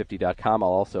 WGR550.com. I'll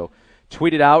also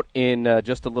tweet it out in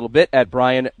just a little bit at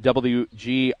Brian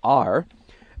WGR.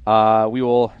 We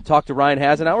will talk to Ryan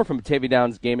Hasenauer from Batavia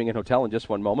Downs Gaming and Hotel in just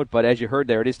one moment. But as you heard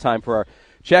there, it is time for our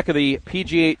check of the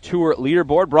PGA Tour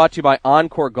leaderboard, brought to you by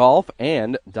Encore Golf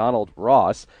and Donald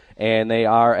Ross. And they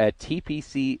are at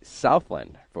TPC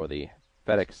Southland for the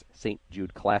FedEx St.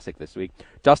 Jude Classic this week.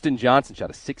 Dustin Johnson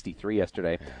shot a 63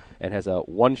 yesterday and has a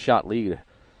one-shot lead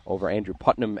over Andrew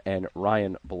Putnam and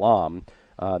Ryan Blom.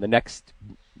 The next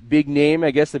big name,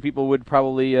 I guess, that people would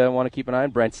probably want to keep an eye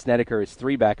on, Brent Snedeker is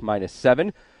 3 back,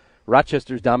 -7.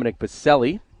 Rochester's Dominic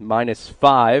Pacelli,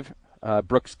 -5.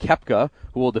 Brooks Koepka,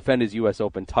 who will defend his U.S.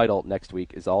 Open title next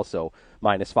week, is also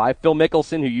 -5. Phil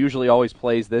Mickelson, who usually always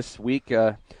plays this week,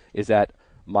 is at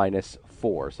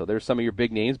 -4. So there's some of your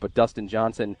big names, but Dustin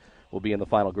Johnson will be in the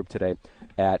final group today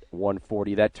at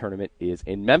 140. That tournament is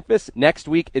in Memphis. Next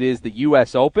week it is the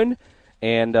U.S. Open.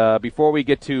 And before we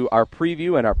get to our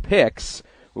preview and our picks,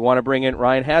 we want to bring in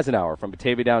Ryan Hasenauer from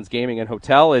Batavia Downs Gaming and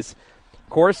Hotel. As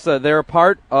course, they're a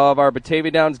part of our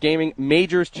Batavia Downs Gaming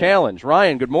Majors Challenge.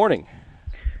 Ryan, good morning.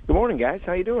 Good morning, guys.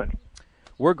 How you doing?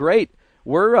 We're great.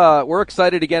 We're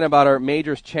excited again about our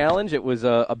Majors Challenge. It was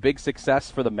a big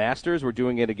success for the Masters. We're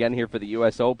doing it again here for the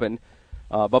U.S. Open.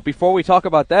 But before we talk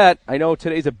about that, I know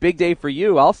today's a big day for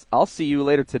you. I'll see you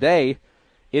later today.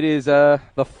 It is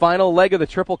the final leg of the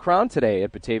Triple Crown today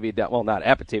at Batavia Downs. Well, not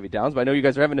at Batavia Downs, but I know you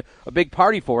guys are having a big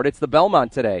party for it. It's the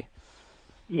Belmont today.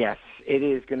 Yes, it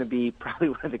is going to be probably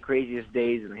one of the craziest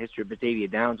days in the history of Batavia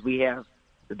Downs. We have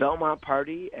the Belmont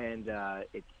party, and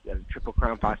it's a Triple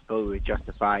Crown possibility with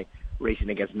Justify racing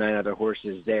against 9 other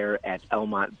horses there at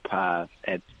Elmont,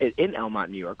 in Elmont,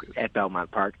 New York, at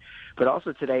Belmont Park. But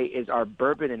also today is our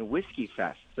Bourbon and Whiskey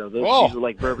Fest. So those of you who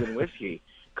like bourbon and whiskey,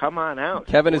 come on out.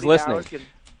 Kevin is listening.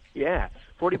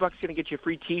 $40 going to get you a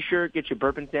free T-shirt, get you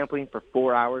bourbon sampling for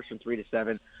 4 hours from 3 to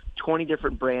 7. 20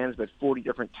 different brands, but 40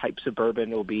 different types of bourbon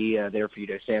will be there for you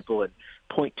to sample in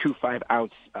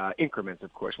 0.25-ounce increments,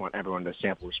 of course. Want everyone to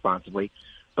sample responsibly.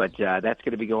 But that's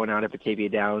going to be going on at Batavia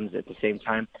Downs at the same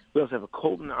time. We also have a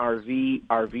Colton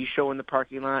RV show in the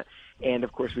parking lot. And,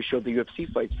 of course, we showed the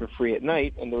UFC fights for free at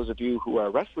night. And those of you who are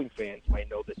wrestling fans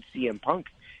might know that CM Punk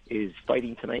is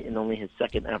fighting tonight in only his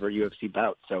second ever UFC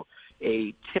bout. So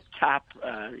a tip-top,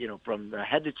 from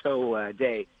head to toe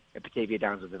day at Batavia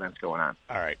Downs with events going on.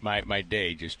 All right, my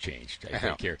day just changed. I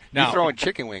think here. Now, you're throwing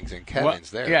chicken wings in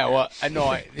Kevin's there. Yeah, well, I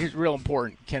know it's real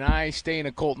important. Can I stay in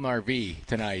a Colton RV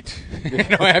tonight?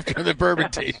 After the bourbon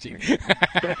tasting.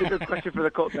 That's a good question for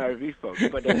the Colton RV folks.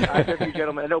 But I said to you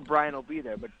gentlemen, I know Brian will be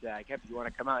there, but Kevin, if you want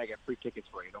to come out, I got free tickets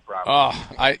for you. No problem.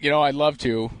 Oh, I'd love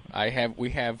to. We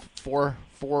have four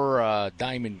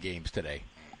diamond games today.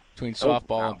 Between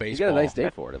softball and baseball. You got a nice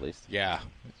day for it, at least. Yeah.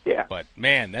 Yeah. But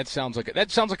man, that sounds like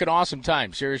an awesome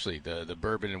time. Seriously, the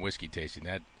bourbon and whiskey tasting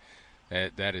that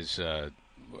is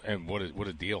and what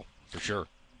a deal for sure.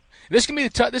 This can be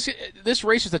this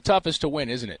race is the toughest to win,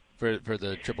 isn't it, for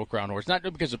the Triple Crown horse? Not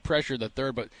because of pressure of the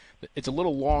third, but it's a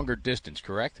little longer distance,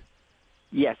 correct?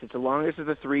 Yes, it's the longest of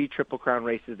the 3 Triple Crown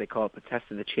races. They call it the Test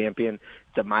of the Champion.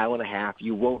 It's a mile and a half.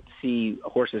 You won't see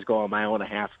horses go a mile and a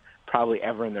half probably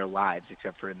ever in their lives,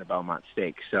 except for in the Belmont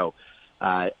Stakes. So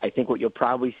I think what you'll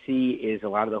probably see is a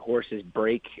lot of the horses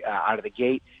break out of the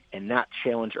gate and not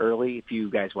challenge early. If you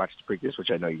guys watched the Preakness,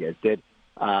 which I know you guys did,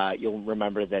 you'll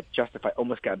remember that Justify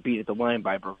almost got beat at the line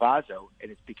by Bravazzo, and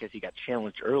it's because he got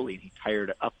challenged early and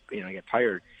he got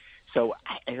tired. So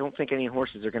I don't think any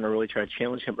horses are going to really try to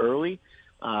challenge him early.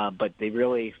 But they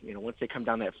really, once they come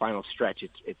down that final stretch,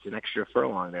 it's an extra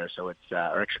furlong there, so it's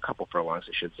or extra couple furlongs,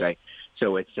 I should say.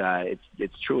 So it's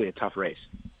truly a tough race.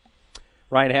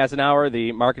 Ryan Hasenauer,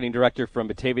 the marketing director from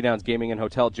Batavia Downs Gaming and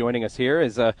Hotel, joining us here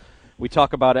as we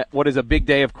talk about what is a big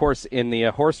day, of course, in the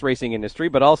horse racing industry,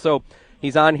 but also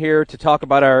he's on here to talk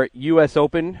about our U.S.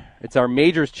 Open. It's our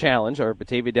Majors Challenge, our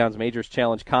Batavia Downs Majors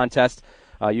Challenge contest.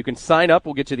 You can sign up.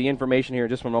 We'll get you the information here in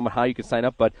just one moment how you can sign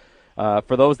up, but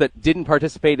for those that didn't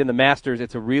participate in the Masters,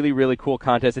 it's a really, really cool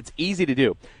contest. It's easy to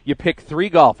do. You pick 3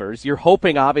 golfers. You're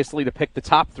hoping, obviously, to pick the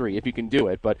top 3 if you can do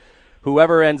it. But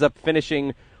whoever ends up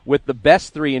finishing with the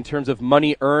best 3 in terms of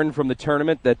money earned from the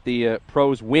tournament that the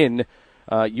pros win,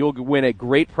 you'll win a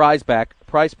great prize pack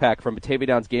from Batavia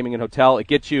Downs Gaming and Hotel. It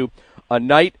gets you a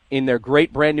night in their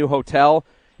great brand-new hotel.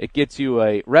 It gets you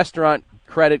a restaurant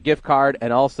credit gift card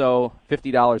and also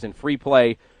 $50 in free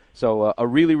play. So a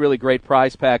really, really great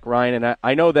prize pack, Ryan. And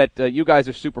I know that you guys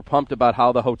are super pumped about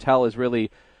how the hotel is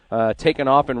really taken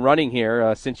off and running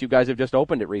here since you guys have just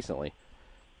opened it recently.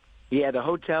 Yeah, the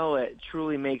hotel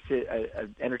truly makes it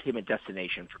an entertainment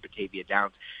destination for Batavia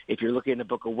Downs. If you're looking to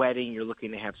book a wedding, you're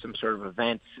looking to have some sort of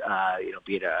event,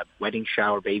 be it a wedding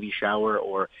shower, baby shower,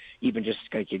 or even just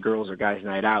like your girls or guys'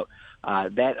 night out,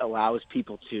 that allows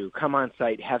people to come on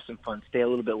site, have some fun, stay a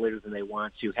little bit later than they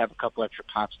want to, have a couple extra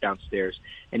pops downstairs,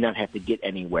 and not have to get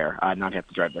anywhere, not have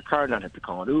to drive their car, not have to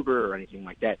call an Uber or anything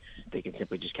like that. They can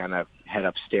simply just kind of head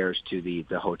upstairs to the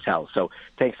hotel. So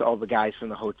thanks to all the guys from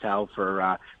the hotel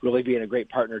for really being a great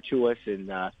partner to us,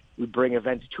 and we bring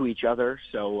events to each other.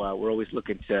 So we're always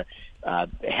looking to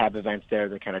have events there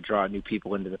that kind of draw new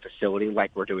people into the facility like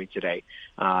we're doing today,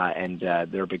 and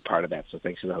they're a big part of that. So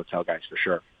thanks to the hotel guys for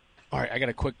sure. All right, I got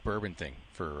a quick bourbon thing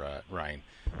for Ryan.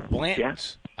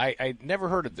 Blanton's. Yeah. I never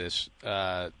heard of this.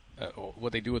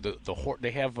 What they do with the horse,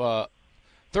 they have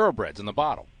thoroughbreds in the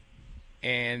bottle,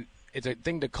 and it's a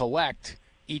thing to collect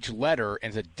each letter,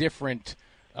 and it's a different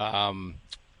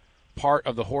part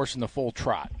of the horse in the full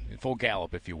trot, full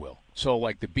gallop, if you will. So,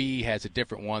 like the B has a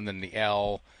different one than the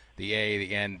L, the A,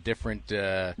 the N, different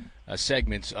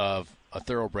segments of a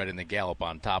thoroughbred in the gallop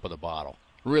on top of the bottle.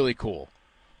 Really cool.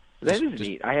 That is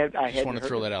neat. I just want to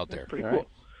throw that out there. Pretty cool.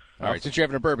 All right, since you're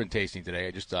having a bourbon tasting today,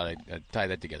 I just thought I'd tie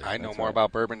that together. I know more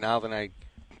about bourbon now than I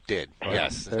did. Right.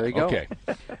 Yes. There you go. Okay.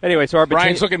 Anyway, so our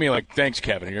Brian's looking at me like, "Thanks,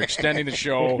 Kevin. You're extending the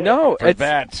show." No, for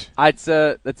that. That's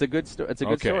a good story. It's a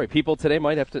good Okay. story. People today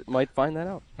might find that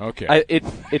out. Okay.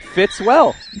 It fits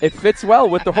well. It fits well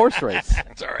with the horse race.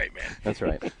 That's all right, man. That's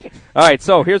right. All right.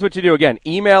 So here's what you do again.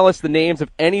 Email us the names of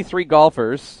any 3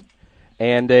 golfers,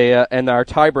 and our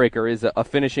tiebreaker is a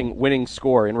finishing winning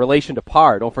score in relation to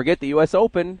par. Don't forget the U.S.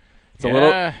 Open.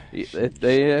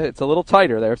 It's a little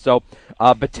tighter there. So,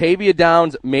 Batavia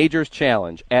Downs Majors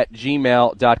Challenge at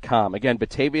gmail.com. Again,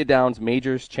 Batavia Downs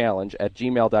Majors Challenge at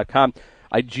gmail.com.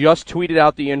 I just tweeted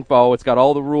out the info. It's got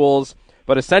all the rules.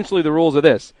 But essentially the rules are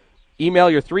this. Email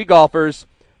your 3 golfers,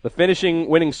 the finishing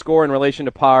winning score in relation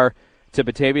to par, to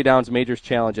Batavia Downs Majors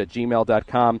Challenge at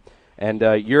gmail.com. And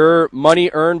your money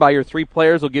earned by your 3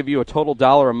 players will give you a total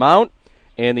dollar amount.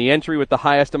 And the entry with the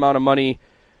highest amount of money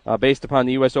based upon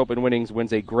the U.S. Open winnings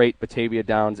wins a great Batavia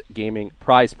Downs Gaming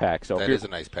prize pack. So that is a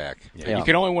nice pack. Yeah. You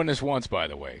can only win this once, by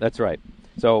the way. That's right.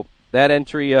 So that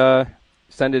entry,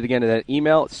 send it again to that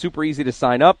email. It's super easy to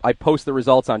sign up. I post the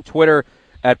results on Twitter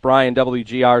at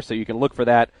BrianWGR, so you can look for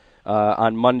that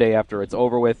on Monday after it's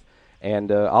over with.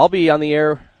 And I'll be on the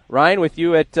air, Ryan, with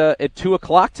you at 2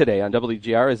 o'clock today on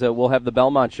WGR as we'll have the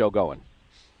Belmont show going.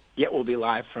 Yeah, we'll be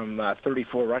live from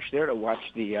 34 Rush there to watch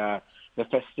the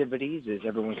festivities as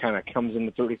everyone kind of comes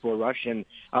into 34 Rush, and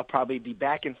I'll probably be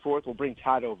back and forth. We'll bring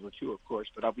Todd over too, of course,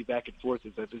 but I'll be back and forth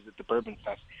as I visit the Bourbon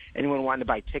Fest. Anyone wanting to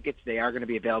buy tickets, they are going to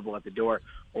be available at the door,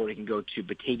 or you can go to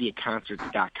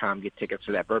BataviaConcerts.com, get tickets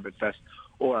for that Bourbon Fest,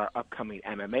 or our upcoming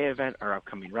MMA event, our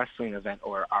upcoming wrestling event,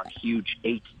 or our huge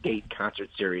 8-date concert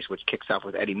series, which kicks off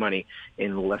with Eddie Money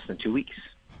in less than 2 weeks.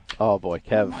 Oh, boy,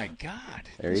 Kev. Oh, my God.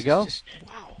 There you go.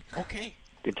 Wow. Okay.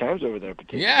 Good times over there,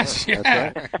 Batavia. Yes, yeah.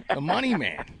 That's right. The money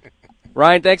man.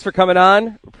 Ryan, thanks for coming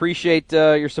on. Appreciate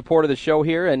your support of the show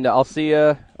here, and I'll see you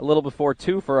a little before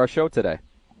 2 for our show today.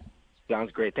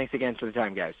 Sounds great. Thanks again for the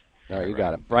time, guys. All right, you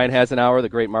got it. Brian Hasenauer, the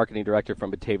great marketing director from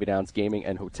Batavia Downs Gaming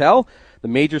and Hotel. The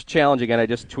Majors Challenge, again, I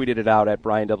just tweeted it out at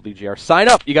BrianWGR. Sign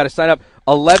up. You got to sign up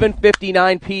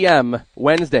 11:59 p.m.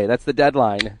 Wednesday. That's the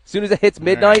deadline. As soon as it hits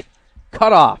midnight,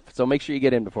 cut off. So make sure you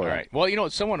get in before that. All right. Well, you know,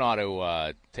 someone ought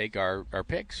to take our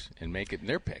picks and make it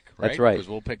their pick, right? That's right. 'Cause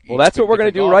we'll pick that's what we're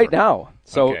going to do right now.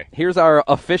 So Okay. here's our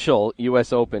official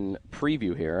U.S. Open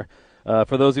preview here.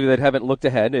 For those of you that haven't looked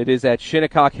ahead, it is at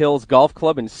Shinnecock Hills Golf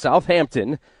Club in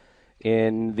Southampton.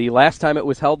 In the last time it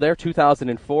was held there,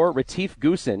 2004, Retief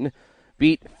Goosen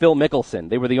beat Phil Mickelson.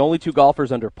 They were the only 2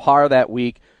 golfers under par that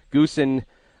week. Goosen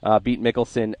beat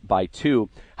Mickelson by 2.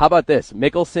 How about this?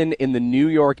 Mickelson in the New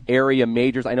York area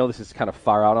majors. I know this is kind of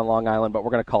far out on Long Island, but we're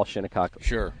going to call Shinnecock.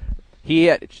 Sure. He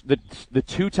had the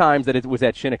 2 times that it was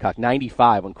at Shinnecock,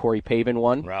 95 when Corey Pavin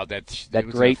won. Wow, that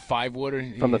was great a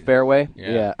 5-wooder from the fairway.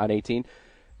 Yeah. On 18.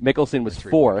 Mickelson was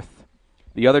 4th. 4th.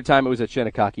 The other time it was at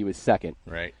Shinnecock, he was 2nd.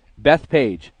 Right. Beth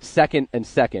Page, 2nd and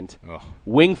 2nd. Oh.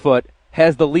 Wingfoot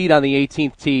has the lead on the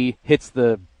 18th tee, hits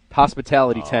the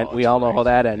hospitality tent. We all know how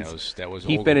that ends. That was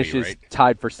he Ogilvy, finishes right?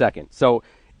 tied for 2nd. So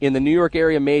in the New York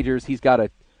area majors, he's got a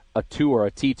 2 or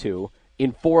a T2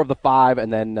 in 4 of the 5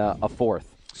 and then a 4th.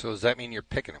 So does that mean you're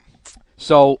picking him?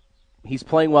 So he's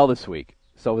playing well this week.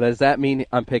 So does that mean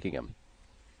I'm picking him?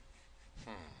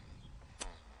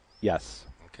 Yes.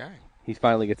 Okay. He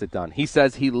finally gets it done. He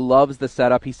says he loves the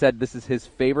setup. He said this is his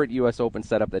favorite U.S. Open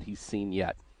setup that he's seen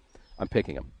yet. I'm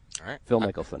picking him. All right. Phil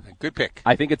Mickelson. Good pick.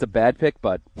 I think it's a bad pick,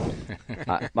 but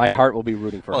my heart will be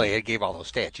rooting for Well, him. he gave all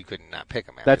those stats. You couldn't not pick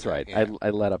him. That's right. Yeah.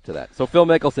 I led up to that. So Phil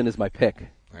Mickelson is my pick.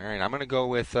 All right. I'm going to go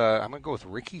with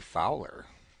Ricky Fowler.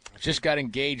 Just got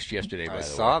engaged yesterday, by the way. I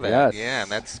saw that. Yes. Yeah,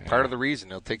 and that's part of the reason.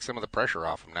 He'll take some of the pressure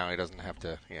off him now. He doesn't have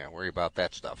to worry about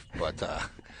that stuff.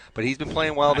 But he's been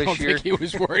playing well this year. I don't think he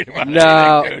was worried about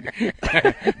No. anything,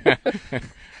 dude.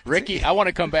 Ricky, I want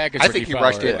to come back as I Ricky think he Fowler.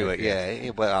 rushed into it.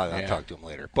 Yeah, well, I'll talk to him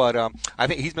later. But I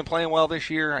think he's been playing well this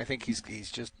year. I think he's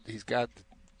got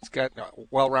a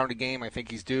well-rounded game. I think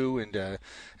he's due, and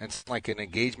it's like an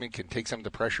engagement can take some of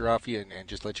the pressure off you and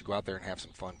just let you go out there and have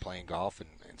some fun playing golf. And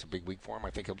it's a big week for him.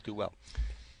 I think he'll do well.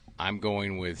 I'm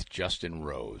going with Justin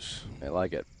Rose. I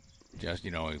like it.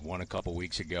 He won a couple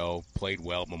weeks ago, played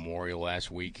well at Memorial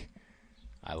last week.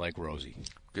 I like Rosie.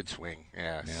 Good swing.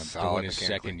 Yeah, Doing solid his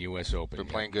mechanically. second U.S. Open. Been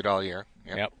playing good all year.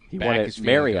 Yep. He Back won is at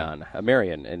feeling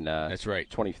Marion in That's right.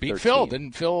 2013. Beat Phil.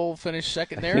 Didn't Phil finish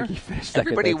second there? I think he finished second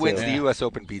Everybody there, too. wins the U.S.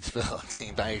 Open beats Phil. It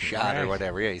seems by a shot Right. or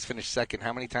whatever. Yeah, he's finished second.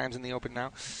 How many times in the Open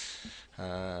now?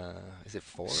 Is it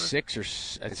 4? 6 or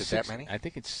Is it that many? I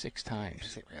think it's 6 times.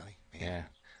 Is it really? Man. Yeah.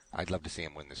 I'd love to see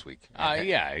him win this week.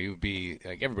 Yeah, he would be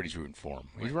like everybody's rooting for him.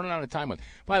 He's running out of time.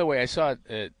 By the way, I saw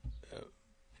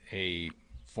a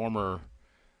former,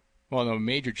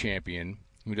 major champion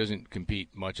who doesn't compete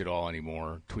much at all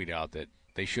anymore tweet out that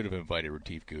they should have invited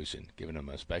Retief Goosen, given him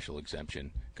a special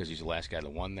exemption because he's the last guy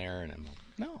that won there. And I'm like,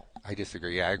 no. I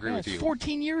disagree. Yeah, I agree with you.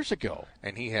 14 years ago.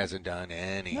 And he hasn't done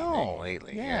anything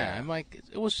lately. Yeah, I'm like,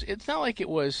 it's not like it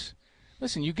was,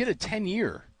 listen, you get a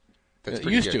 10-year. That's it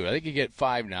pretty used good. to. I think you get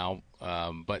 5 now,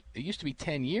 but it used to be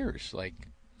 10 years. Like,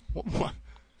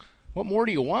 what more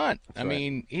do you want? That's right. I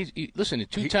mean, listen, a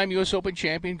 2-time U.S. Open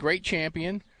champion, great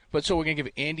champion. But so we're going to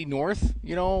give Andy North,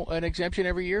 an exemption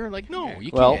every year? Like, no,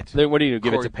 you can't. Well, what do you do?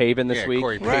 Give it to Pavin this week?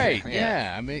 Corey Pavin. Right,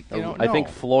 yeah. I mean, I think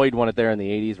Floyd won it there in the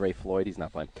 80s. Ray Floyd, he's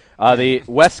not playing. The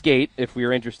Westgate, if we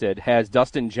are interested, has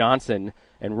Dustin Johnson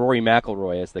and Rory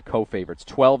McIlroy as the co-favorites,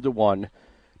 12-1.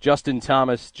 Justin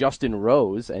Thomas, Justin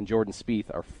Rose, and Jordan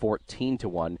Spieth are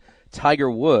 14-1.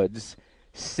 Tiger Woods,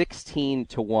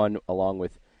 16-1, along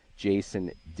with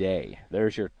Jason Day.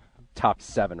 There's your top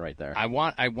 7 right there. I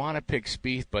want to pick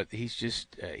Spieth, but he's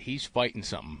just he's fighting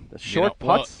something. The short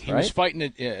putts, he was fighting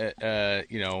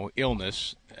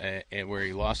illness, and where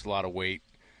he lost a lot of weight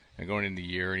and going into the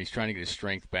year, and he's trying to get his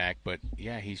strength back. But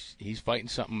yeah, he's fighting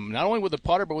something not only with the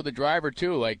putter but with the driver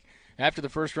too. Like after the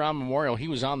first round Memorial, he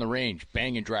was on the range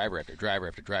banging driver after driver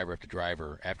after driver after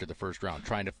driver after the first round,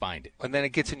 trying to find it. And then it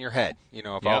gets in your head. If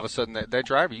all of a sudden that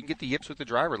driver, you can get the yips with the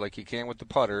driver like you can with the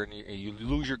putter, and you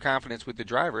lose your confidence with the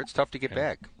driver. It's tough to get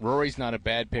back. Rory's not a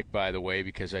bad pick, by the way,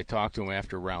 because I talked to him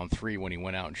after round 3 when he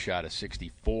went out and shot a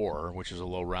 64, which is a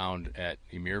low round at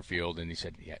Muirfield, and he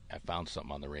said, yeah, I found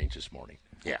something on the range this morning.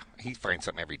 Yeah, he finds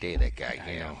something every day, that guy.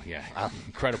 I know, yeah.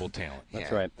 Incredible talent.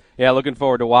 That's right. Yeah, looking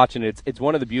forward to watching it. It's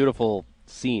one of the beautiful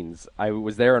scenes. I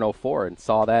was there in 04 and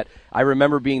saw that. I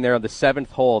remember being there on the 7th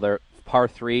hole, their par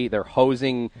 3. They're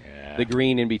hosing the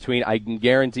green in between. I can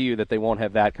guarantee you that they won't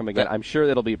have that come again. I'm sure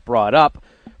that'll be brought up,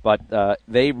 but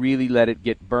they really let it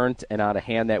get burnt and out of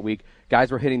hand that week. Guys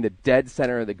were hitting the dead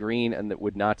center of the green and that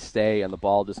would not stay, and the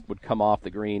ball just would come off the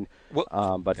green.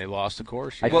 But they lost the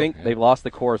course. I think they've lost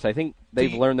the course. I think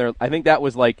they've learned their. I think that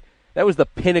was the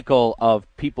pinnacle of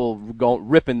people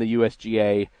ripping the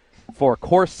USGA for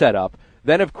course setup.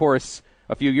 Then, of course,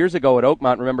 a few years ago at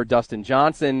Oakmont, remember Dustin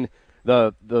Johnson,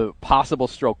 the possible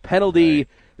stroke penalty. Right.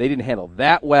 They didn't handle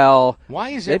that well. Why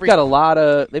is they've got a lot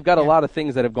of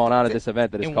things that have gone on at this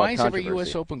event that has caused controversy. And why is every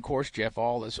U.S. Open course, Jeff,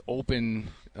 all this open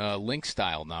link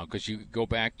style now? Because you go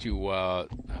back to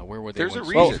where were they? There's a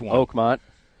reason. Oakmont.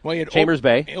 Well, you had Chambers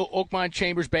Bay. Oakmont,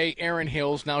 Chambers Bay, Erin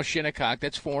Hills, now Shinnecock.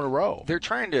 That's 4 in a row. They're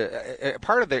trying to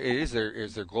part of their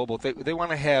their global. They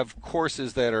want to have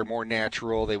courses that are more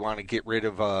natural. They want to get rid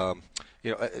of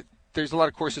there's a lot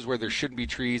of courses where there shouldn't be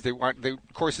trees. They want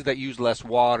courses that use less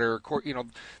water.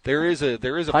 There is a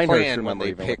plan when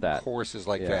they pick courses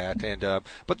like that. And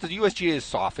but the USGA has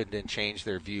softened and changed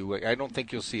their view. I don't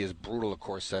think you'll see as brutal a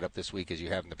course setup this week as you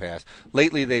have in the past.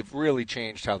 Lately, they've really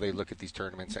changed how they look at these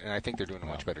tournaments, and I think they're doing a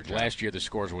much better job. Last year, the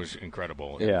scores was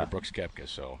incredible. Yeah, Brooks Koepka.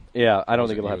 So yeah, I don't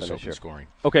think it'll happen this year. Scoring.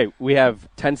 Okay, we have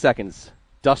 10 seconds.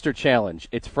 Duster Challenge.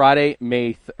 It's Friday,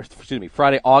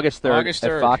 August 3rd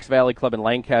at Fox Valley Club in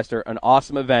Lancaster. An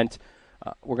awesome event.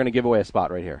 We're going to give away a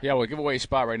spot right here. Yeah, we'll give away a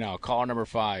spot right now. Caller number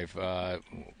 5.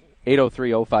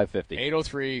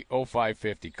 803-0550.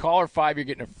 803-0550. Caller 5, you're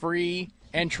getting a free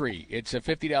entry. It's a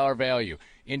 $50 value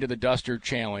into the Duster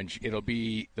Challenge. It'll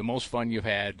be the most fun you've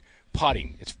had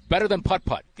putting. It's better than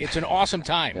putt-putt. It's an awesome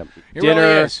time. Yep. It Dinner,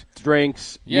 really is.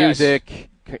 drinks, music.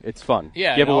 It's fun.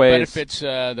 Yeah, giveaways. It all benefits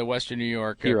the Western New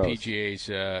York PGA's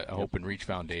Hope and Reach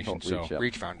Foundation.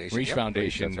 Reach Foundation. Reach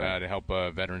Foundation to help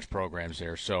veterans programs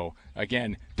there. So,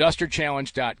 again,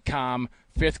 DusterChallenge.com,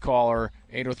 5th caller,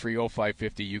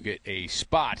 803-0550. You get a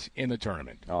spot in the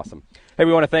tournament. Awesome. Hey,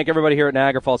 we want to thank everybody here at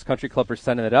Niagara Falls Country Club for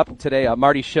sending it up today.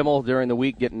 Marty Schimmel during the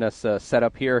week getting us set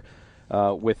up here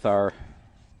with our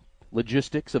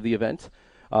logistics of the event.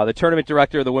 The tournament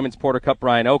director of the Women's Porter Cup,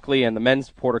 Brian Oakley, and the Men's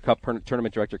Porter Cup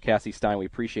tournament director, Cassie Stein. We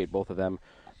appreciate both of them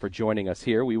for joining us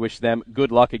here. We wish them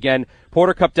good luck. Again,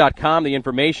 PorterCup.com, the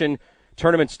information.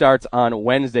 Tournament starts on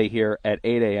Wednesday here at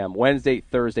 8 a.m. Wednesday,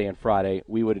 Thursday, and Friday.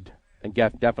 We would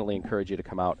definitely encourage you to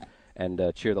come out and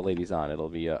cheer the ladies on. It'll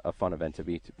be a fun event to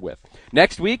be with.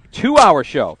 Next week, 2-hour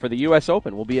show for the U.S.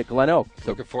 Open. We'll be at Glen Oak.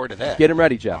 So looking forward to that. Get them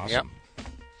ready, Jeff. Awesome. Yep.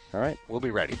 All right. We'll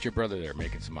be ready. Get your brother there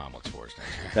making some omelets for us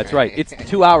next week. That's right. It's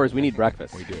 2 hours. We need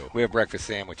breakfast. We do. We have breakfast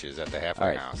sandwiches at the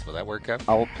halfway house. Will that work, Kev?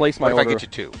 I'll place my order. If I get you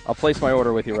 2? I'll place my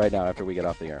order with you right now after we get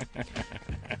off the air. All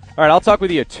right, I'll talk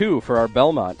with you at 2 for our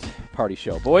Belmont party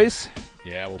show. Boys,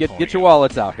 yeah, we'll get your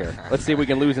wallets out here. Let's see if we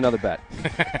can lose another bet.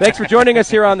 Thanks for joining us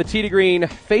here on the Tee to Green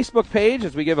Facebook page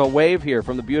as we give a wave here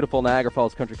from the beautiful Niagara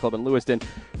Falls Country Club in Lewiston.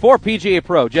 For PGA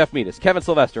Pro, Jeff Meadis, Kevin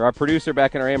Sylvester, our producer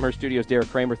back in our Amherst studios, Derek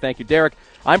Kramer. Thank you, Derek.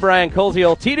 I'm Brian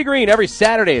Koziel. Tee to Green every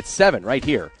Saturday at 7 right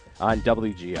here on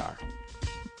WGR.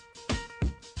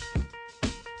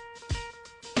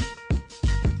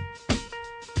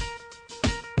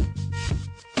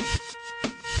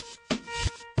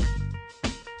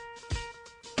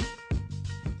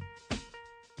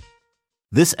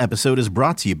 This episode is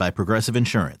brought to you by Progressive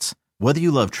Insurance. Whether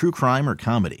you love true crime or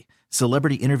comedy,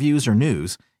 celebrity interviews or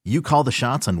news, you call the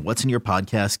shots on what's in your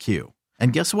podcast queue.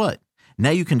 And guess what? Now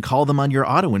you can call them on your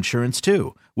auto insurance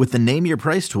too with the Name Your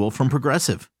Price tool from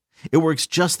Progressive. It works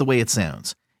just the way it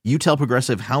sounds. You tell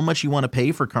Progressive how much you want to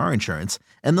pay for car insurance,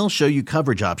 and they'll show you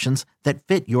coverage options that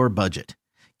fit your budget.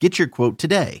 Get your quote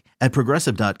today at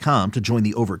Progressive.com to join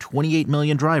the over 28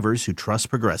 million drivers who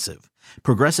trust Progressive.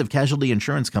 Progressive Casualty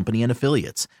Insurance Company and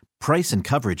Affiliates. Price and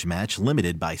coverage match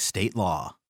limited by state law.